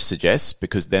research suggests,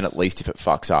 because then at least if it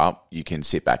fucks up, you can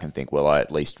sit back and think, well, I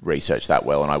at least researched that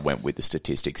well and I went with the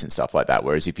statistics and stuff like that.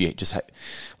 Whereas if you just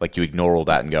you ignore all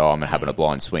that and go, I'm having a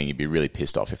blind swing, you'd be really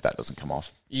pissed off if that doesn't come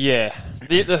off. Yeah.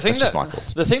 The thing just my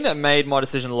thoughts. The thing that made my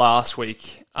decision last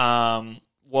week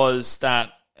was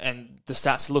that, and the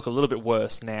stats look a little bit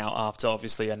worse now after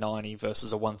obviously a 90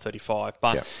 versus a 135.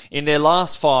 But in their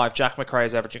last 5, Jack Macrae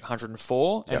is averaging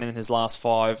 104, and in his last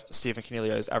 5, Stephen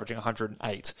Coniglio is averaging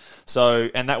 108. So,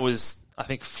 and that was, I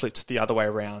think, flipped the other way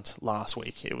around last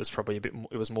week. It was probably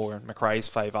it was more in Macrae's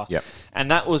favour. Yep. And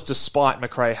that was despite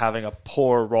Macrae having a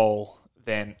poorer role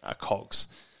than a Cogs.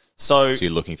 So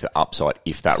you're looking for upside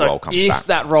if that role comes back. If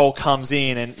that role comes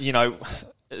in, and,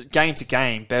 game to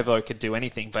game, Bevo could do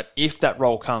anything. But if that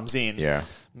role comes in,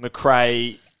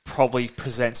 Macrae probably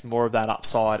presents more of that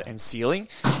upside and ceiling.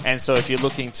 And so if you're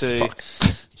looking to...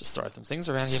 Just throw some things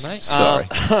around here, mate. Sorry.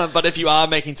 But if you are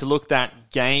making to look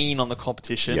that gain on the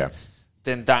competition,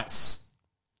 then that's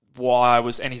why I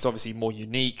was... And he's obviously more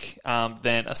unique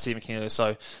than a Stephen Coniglio.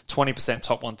 So 20%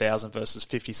 top 1,000 versus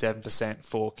 57%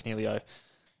 for Coniglio.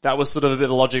 That was sort of a bit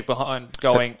of logic behind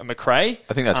going Macrae.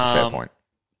 I think that's a fair point.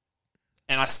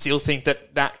 And I still think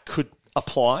that could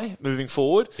apply moving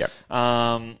forward. Yep.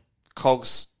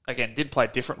 Cogs, again, did play a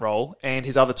different role. And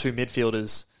his other 2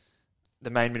 midfielders, the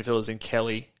main midfielders in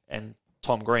Kelly and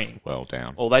Tom Green. Well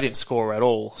down. Well, they didn't score at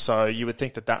all. So you would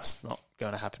think that that's not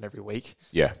going to happen every week.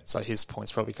 Yeah. So his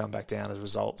points probably come back down as a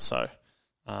result. So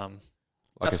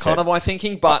that's kind of my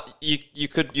thinking. But you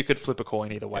could flip a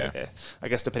coin either way there. I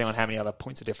guess depending on how many other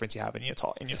points of difference you have in your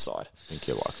side. I think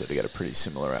you're likely to get a pretty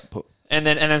similar output. And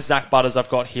then Zach Butters I've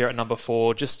got here at number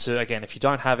 4. Just to, again, if you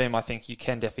don't have him, I think you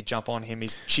can definitely jump on him.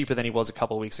 He's cheaper than he was a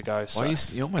couple of weeks ago. So.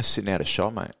 You're almost sitting out a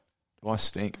shot, mate. Do I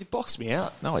stink? You boxed me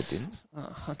out. No, I didn't.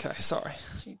 Oh, okay, sorry.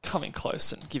 You come in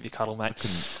close and give you a cuddle, mate.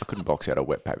 I couldn't box out a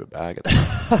wet paper bag at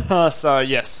that. So,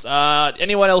 yes.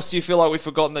 Anyone else you feel like we've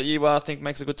forgotten that you think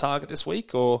makes a good target this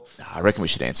week? Or I reckon we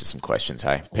should answer some questions,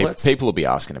 hey? People will be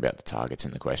asking about the targets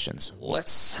in the questions.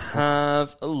 Let's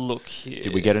have a look here.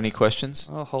 Did we get any questions?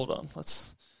 Oh, hold on.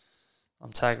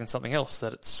 I'm tagging something else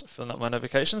that it's filling up my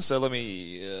notifications. So let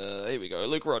me... here we go.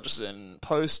 Luke Rogerson,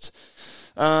 post...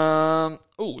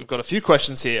 we've got a few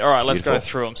questions here. All right, let's go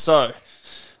through them. So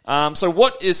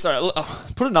what is... Sorry,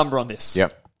 put a number on this.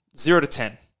 Yep. 0 to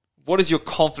 10. What is your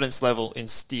confidence level in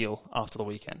Steele after the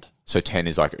weekend? So 10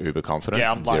 is like uber confident?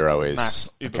 Yeah, I'm 0 is...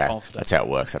 max uber confident. That's how it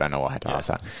works. I don't know why I had to ask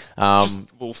that.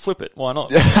 We'll flip it. Why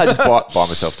not? I just buy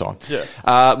myself time. Yeah.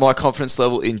 My confidence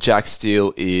level in Jack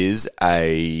Steele is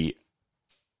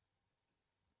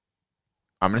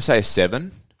I'm going to say a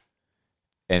 7.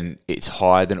 and it's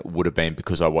higher than it would have been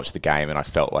because I watched the game and I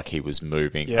felt like he was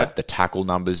moving. Yeah. But the tackle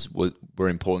numbers were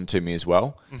important to me as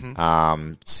well.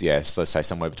 So let's say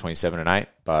somewhere between 7 and 8.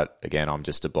 But again, I'm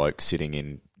just a bloke sitting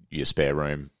in your spare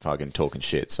room fucking talking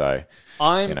shit. So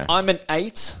I'm an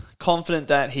 8, confident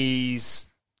that he's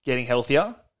getting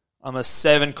healthier. I'm a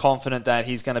 7, confident that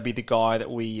he's going to be the guy that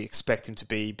we expect him to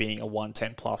be, being a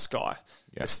 110 plus guy.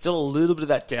 Yeah. There's still a little bit of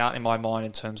that doubt in my mind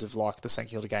in terms of like the St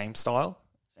Kilda game style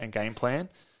and game plan,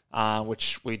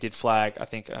 which we did flag, I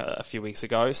think, a few weeks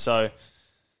ago. So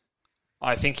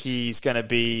I think he's going to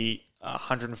be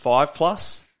 105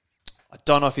 plus. I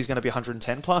don't know if he's going to be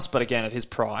 110 plus, but again, at his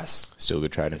price, still a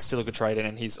good trade. It's still a good trade,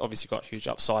 and he's obviously got huge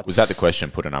upside. Was that the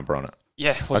question? Put a number on it.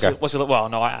 Yeah. What's your, well,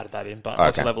 no, I added that in, but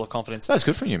what's your level of confidence? That's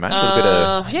good from you, mate. A little bit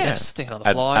of just thinking on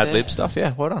the fly. Ad lib stuff.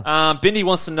 Yeah, well done. Bindi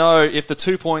wants to know if the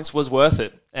 2 points was worth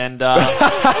it, and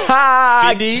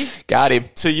Bindi, got him.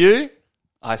 To you,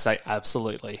 I say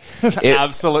absolutely.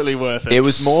 Absolutely worth it. It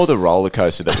was more the roller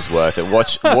coaster that was worth it.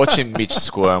 Watching Mitch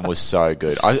squirm was so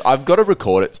good. I've got to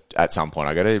record it at some point.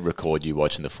 I've got to record you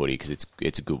watching the footy because it's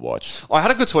a good watch. I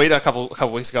had a good tweet a couple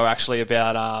weeks ago actually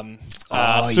about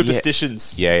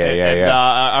superstitions. Yeah. And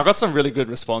I got some really good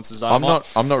responses. I'm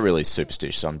not really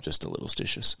superstitious. I'm just a little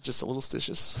stitious. Just a little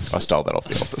stitious. I stole that off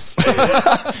The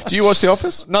Office. Do you watch The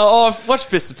Office? No, I've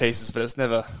watched bits and pieces, but it's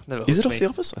never. Is it off The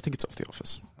Office? I think it's off The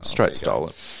Office. Straight stolen.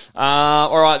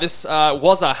 All right, this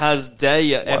Wazza has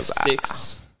Day at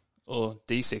F6 or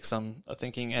D6, I'm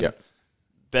thinking, and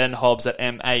Ben Hobbs at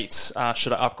M8.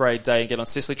 Should I upgrade Day and get on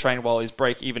Sicily train while his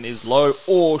break even is low,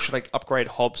 or should I upgrade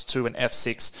Hobbs to an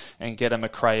F6 and get a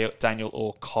McRae, Daniel,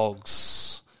 or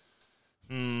Cogs?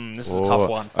 This is a tough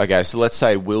one. Okay, so let's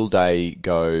say Will Day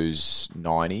goes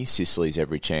 90. Sicily's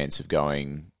every chance of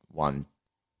going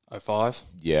 105.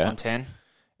 Yeah. 110.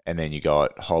 And then you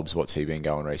got Hobbs. What's he been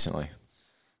going recently?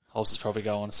 Hobbs is probably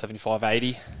going 75,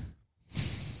 80.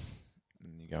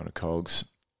 And you're going to Cogs.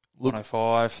 Look,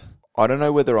 105. I don't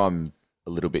know whether I'm a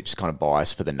little bit just kind of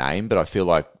biased for the name, but I feel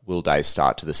like Will Day's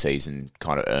start to the season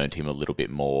kind of earned him a little bit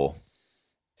more.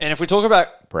 And if we talk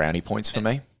about brownie points for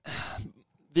me,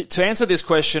 to answer this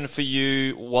question for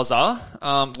you,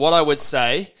 Wazza, what I would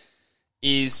say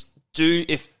is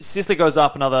if Sicily goes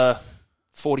up another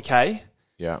 40k,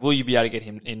 will you be able to get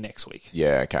him in next week?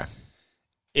 Yeah, okay.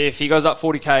 If he goes up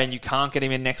 40k and you can't get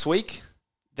him in next week,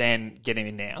 then get him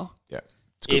in now. Yeah,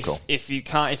 it's a good call. If you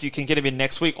can get him in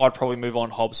next week, I'd probably move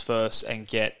on Hobbs first and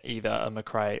get either a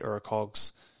McRae or a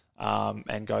Cogs,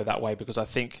 and go that way, because I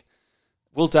think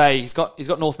Will Day, he's got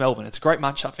North Melbourne. It's a great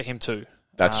matchup for him too.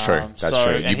 That's true. That's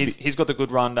true. And he's got the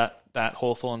good run that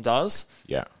Hawthorn does.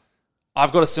 Yeah.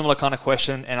 I've got a similar kind of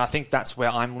question, and I think that's where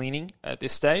I'm leaning at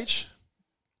this stage.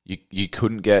 You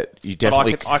couldn't get... You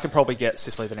definitely... But I could probably get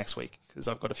Sicily the next week because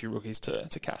I've got a few rookies to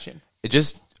cash in. It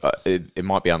just... it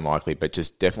might be unlikely, but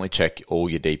just definitely check all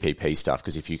your DPP stuff,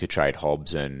 because if you could trade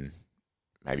Hobbs, and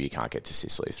maybe you can't get to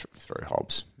Sicily through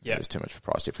Hobbs. Yeah. There's too much of a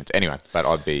price difference. Anyway, but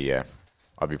I'd be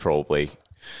probably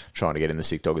trying to get in the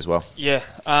sick dog as well. Yeah.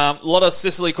 A lot of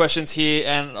Sicily questions here,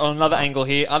 and on another angle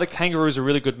here, are the Kangaroos a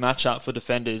really good matchup for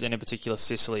defenders, and in particular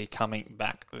Sicily coming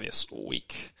back this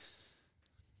week?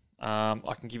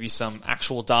 I can give you some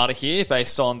actual data here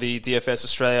based on the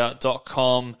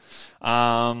DFSAustralia.com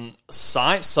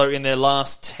site. So in their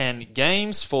last 10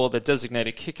 games for the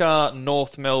designated kicker,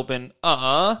 North Melbourne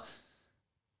are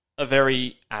a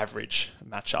very average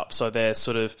matchup. So they're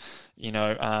sort of,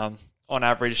 on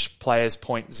average, players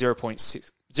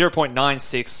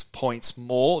 0.96 points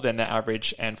more than their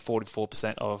average, and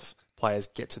 44% of players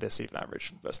get to their season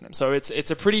average versus them. So it's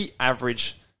a pretty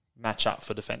average matchup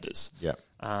for defenders. Yeah.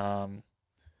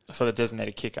 For the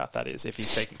designated kicker, that is, if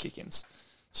he's taking kick-ins.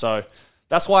 So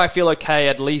that's why I feel okay,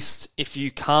 at least if you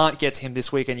can't get to him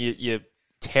this week and you're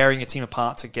tearing your team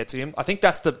apart to get to him. I think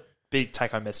that's the big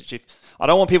take-home message. I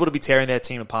don't want people to be tearing their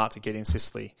team apart to get in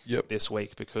Sicily this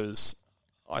week, because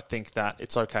I think that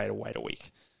it's okay to wait a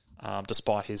week,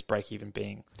 despite his break-even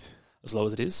being as low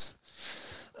as it is.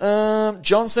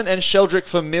 Johnson and Sheldrick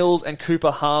for Mills and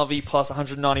Cooper Harvey plus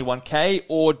 191k,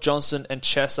 or Johnson and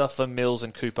Chesser for Mills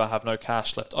and Cooper have no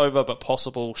cash left over, but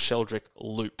possible Sheldrick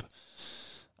loop.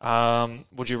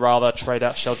 Would you rather trade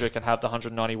out Sheldrick and have the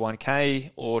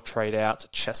 191k, or trade out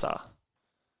Chesser? What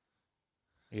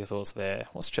are your thoughts there?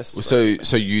 What's Chesser?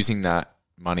 So using that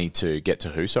money to get to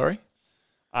who, sorry?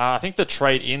 I think the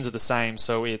trade-ins are the same,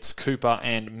 so it's Cooper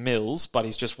and Mills, but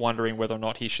he's just wondering whether or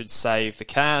not he should save the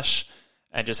cash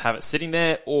and just have it sitting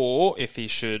there, or if he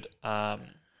should...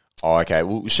 okay.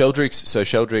 Well,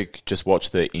 Sheldrick, just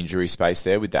watched the injury space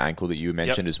there with the ankle that you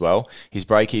mentioned as well. His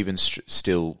break-even's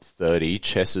still 30.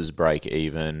 Chess's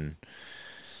break-even...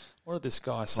 What did this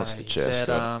guy say? Lost the He chest, said,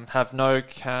 got have no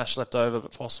cash left over,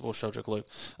 but possible Sheldrick loop.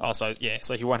 Oh, so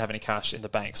he won't have any cash in the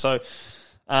bank. So,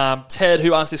 Ted,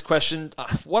 who asked this question,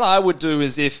 what I would do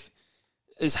is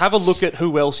have a look at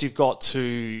who else you've got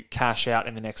to cash out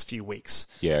in the next few weeks.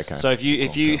 Yeah, okay. So if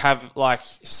you have, like,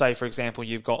 say, for example,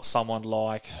 you've got someone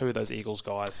like, who are those Eagles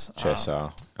guys?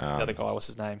 Chesser. The other guy, what's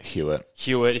his name? Hewitt.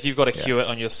 If you've got a Hewitt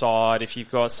on your side, if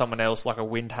you've got someone else like a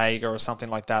Windhager or something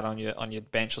like that on your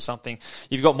bench or something,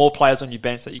 you've got more players on your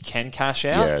bench that you can cash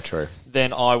out. Yeah, true.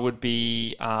 Then I would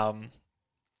be...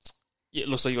 it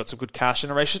looks like you've got some good cash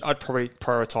generation. I'd probably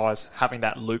prioritise having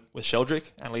that loop with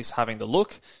Sheldrick, at least having the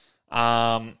look.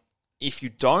 If you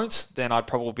don't, then I'd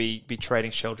probably be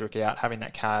trading Sheldrick out, having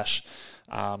that cash.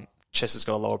 Chester's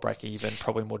got a lower break even,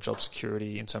 probably more job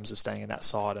security in terms of staying in that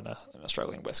side and a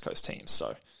struggling West Coast team.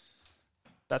 So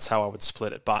that's how I would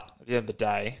split it. But at the end of the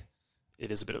day, it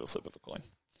is a bit of a flip of a coin.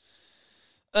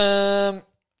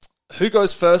 Who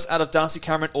goes first out of Darcy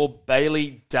Cameron or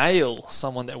Bailey Dale?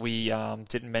 Someone that we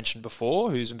didn't mention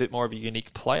before, who's a bit more of a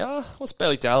unique player. What's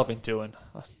Bailey Dale been doing?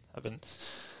 I haven't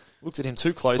looked at him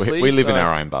too closely. We live in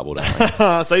our own bubble, don't we?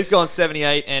 So he's gone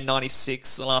 78 and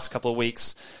 96 the last couple of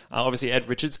weeks. Obviously, Ed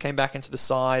Richards came back into the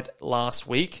side last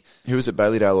week. Who was it,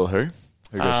 Bailey Dale or who?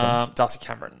 Who goes first? Darcy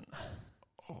Cameron.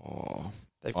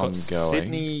 They've got ongoing.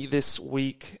 Sydney this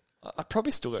week. I'd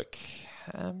probably still go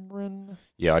Cameron.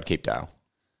 Yeah, I'd keep Dale.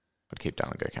 I'd keep Dale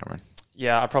and go Cameron.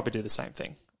 Yeah, I'd probably do the same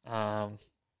thing.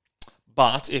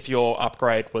 But if your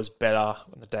upgrade was better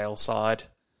on the Dale side,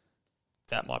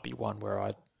 that might be one where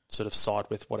I'd sort of side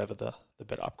with whatever the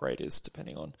better upgrade is,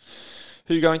 depending on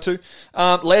who you're going to.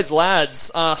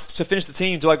 Lads asked, to finish the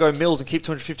team, do I go Mills and keep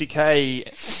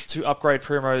 250k to upgrade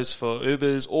Primrose for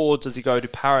Ubers, or does he go to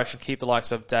Parrish and keep the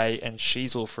likes of Day and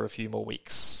Sheasel for a few more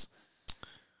weeks?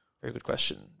 Very good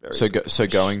question.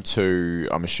 Going to,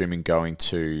 I'm assuming going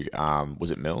to,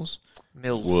 was it Mills?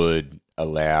 Mills would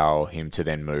allow him to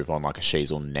then move on like a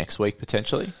Sheasel next week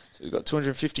potentially. So we've got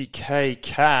 250k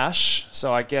cash.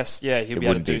 So I guess he'll be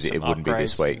able to do some upgrades. It wouldn't be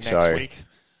this week. Next week.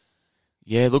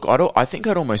 Yeah, look, I think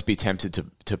I'd almost be tempted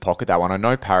to pocket that one. I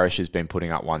know Parrish has been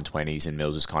putting up 120s and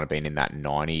Mills has kind of been in that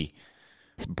 90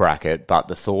 bracket, but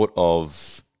the thought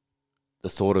of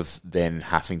then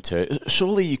having to...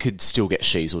 Surely you could still get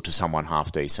Sheasel to someone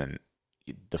half decent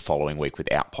the following week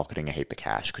without pocketing a heap of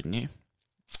cash, couldn't you?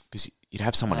 Because you'd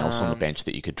have someone else on the bench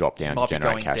that you could drop down to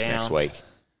generate cash next week.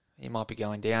 He might be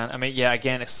going down. I mean, yeah,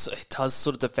 again, it does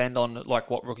sort of depend on like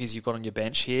what rookies you've got on your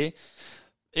bench here.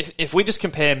 If we just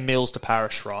compare Mills to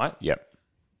Parrish, right? Yep.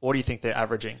 What do you think they're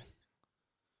averaging?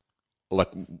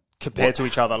 Like compared to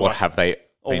each other? What have they...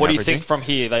 Or what do you think from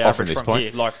here they average from point?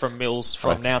 here? Like from Mills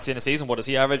from now to the end of the season, what does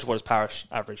he average? What does Parrish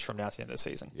average from now to the end of the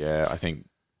season? Yeah, I think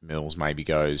Mills maybe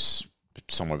goes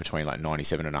somewhere between like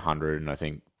 97 and 100, and I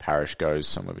think Parrish goes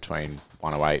somewhere between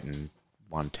 108 and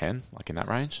 110, like in that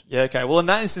range. Yeah, okay. Well, in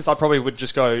that instance, I probably would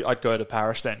I'd go to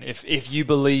Parrish then. If you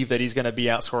believe that he's going to be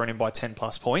outscoring him by 10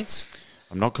 plus points.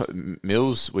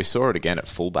 Mills, we saw it again at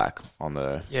fullback on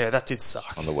the... Yeah, that did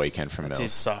suck. On the weekend from Mills. That did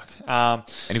suck. And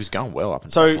he was going well up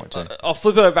until that point too. I'll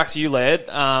flip it back to you,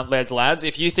 lads.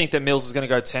 If you think that Mills is going to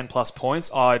go 10 plus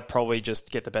points, I'd probably just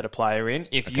get the better player in.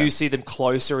 If you see them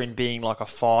closer in being like a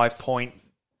 5-point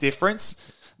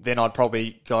difference, then I'd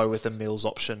probably go with the Mills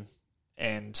option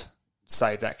and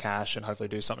save that cash and hopefully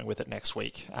do something with it next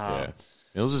week.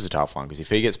 Mills is a tough one because if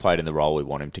he gets played in the role we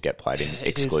want him to get played in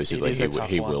exclusively,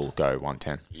 he will go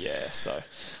 110. Yeah, so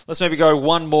let's maybe go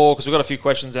one more because we've got a few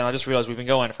questions and I just realised we've been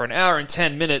going for an hour and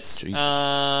 10 minutes.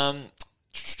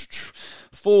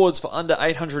 Forwards for under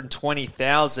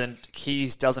 820,000.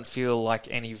 Keys doesn't feel like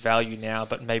any value now,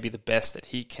 but maybe the best that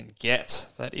he can get.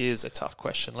 That is a tough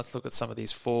question. Let's look at some of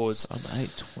these forwards.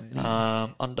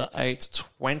 Under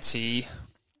 820.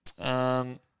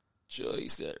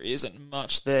 Jeez, there isn't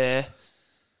much there.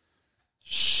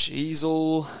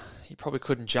 Sheasel, he probably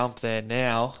couldn't jump there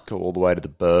now. Go all the way to the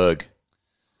Berg.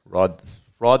 Ride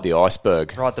the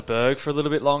iceberg. Ride the Berg for a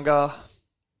little bit longer.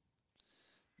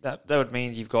 That would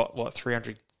mean you've got,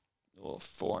 300 or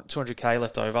 200k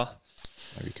left over.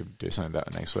 Maybe you could do something about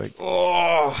it next week.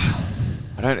 Oh,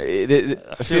 I don't...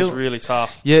 It feels really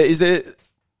tough. Yeah,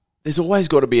 there's always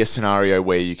got to be a scenario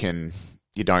where you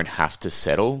don't have to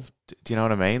settle. Do you know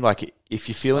what I mean? Like, if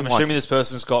you're feeling I'm assuming this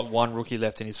person's got one rookie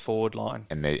left in his forward line.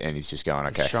 And he's just going,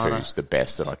 okay, who's the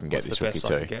best that I can get this rookie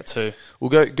to? We'll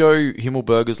go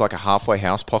Himmelberg as like a halfway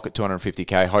house pocket,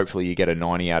 250k. Hopefully you get a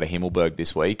 90 out of Himmelberg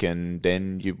this week, and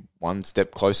then you're one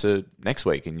step closer next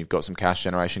week, and you've got some cash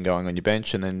generation going on your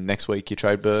bench, and then next week you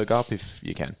trade Berg up if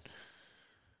you can.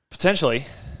 Potentially.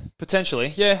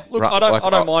 Potentially, yeah. Look, I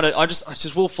don't mind it. I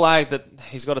just will flag that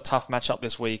he's got a tough matchup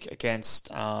this week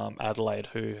against Adelaide,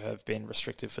 who have been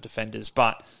restricted for defenders.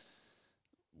 But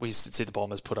we see the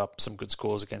Bombers put up some good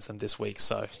scores against them this week,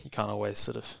 so you can't always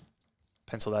sort of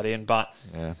pencil that in. But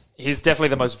he's definitely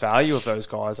the most value of those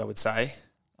guys, I would say.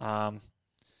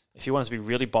 If you want to be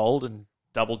really bold and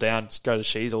double down, just go to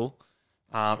Sheasel.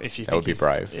 If you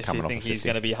think he's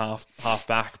going to be half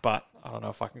back, but I don't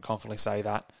know if I can confidently say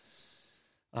that.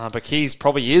 But Keys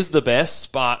probably is the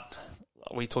best, but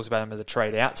we talked about him as a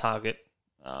trade-out target.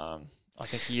 I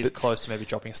think he is close to maybe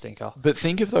dropping a stinker. But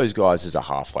think of those guys as a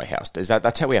halfway house.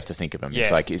 That's how we have to think of them. Yeah.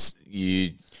 It's like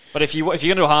But if you're going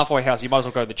to do a halfway house, you might as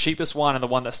well go the cheapest one and the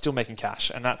one that's still making cash,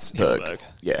 and that's Hilberg.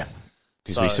 Yeah,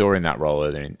 because we saw in that role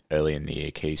early in the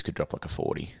year, Keys could drop like a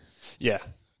 40. Yeah.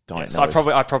 So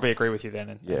I'd probably agree with you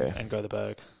then and go the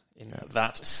Berg. In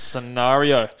that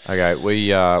scenario. Okay, we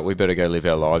better go live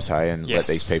our lives, hey, and let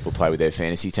these people play with their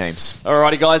fantasy teams.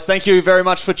 Alrighty, guys, thank you very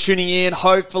much for tuning in.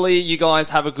 Hopefully, you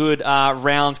guys have a good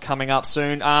round coming up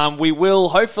soon.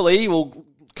 We'll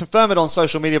confirm it on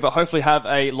social media, but hopefully have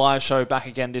a live show back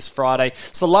again this Friday.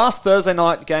 It's the last Thursday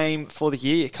night game for the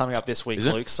year coming up this week,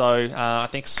 Luke. So I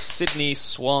think Sydney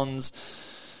Swans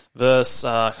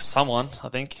versus someone, I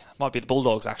think. Might be the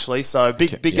Bulldogs, actually. So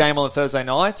big game on the Thursday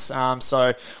nights.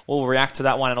 So we'll react to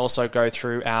that one and also go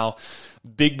through our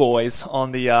big boys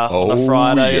on the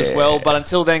Friday as well. But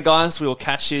until then, guys, we will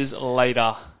catch you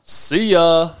later. See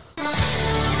ya!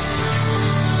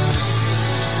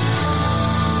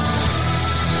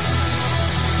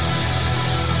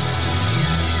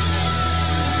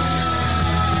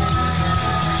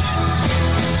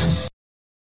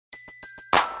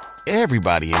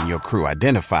 Everybody in your crew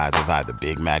identifies as either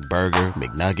Big Mac Burger,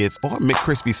 McNuggets, or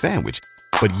McCrispy Sandwich.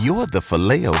 But you're the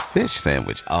Filet-O-Fish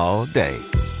Sandwich all day.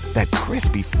 That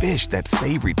crispy fish, that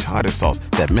savory tartar sauce,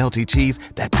 that melty cheese,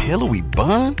 that pillowy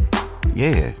bun.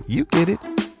 Yeah, you get it.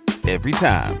 Every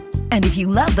time. And if you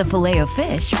love the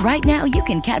Filet-O-Fish, right now you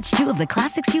can catch two of the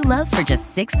classics you love for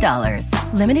just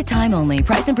 $6. Limited time only.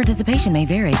 Price and participation may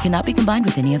vary. Cannot be combined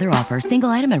with any other offer. Single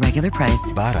item at regular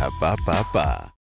price. Ba-da-ba-ba-ba.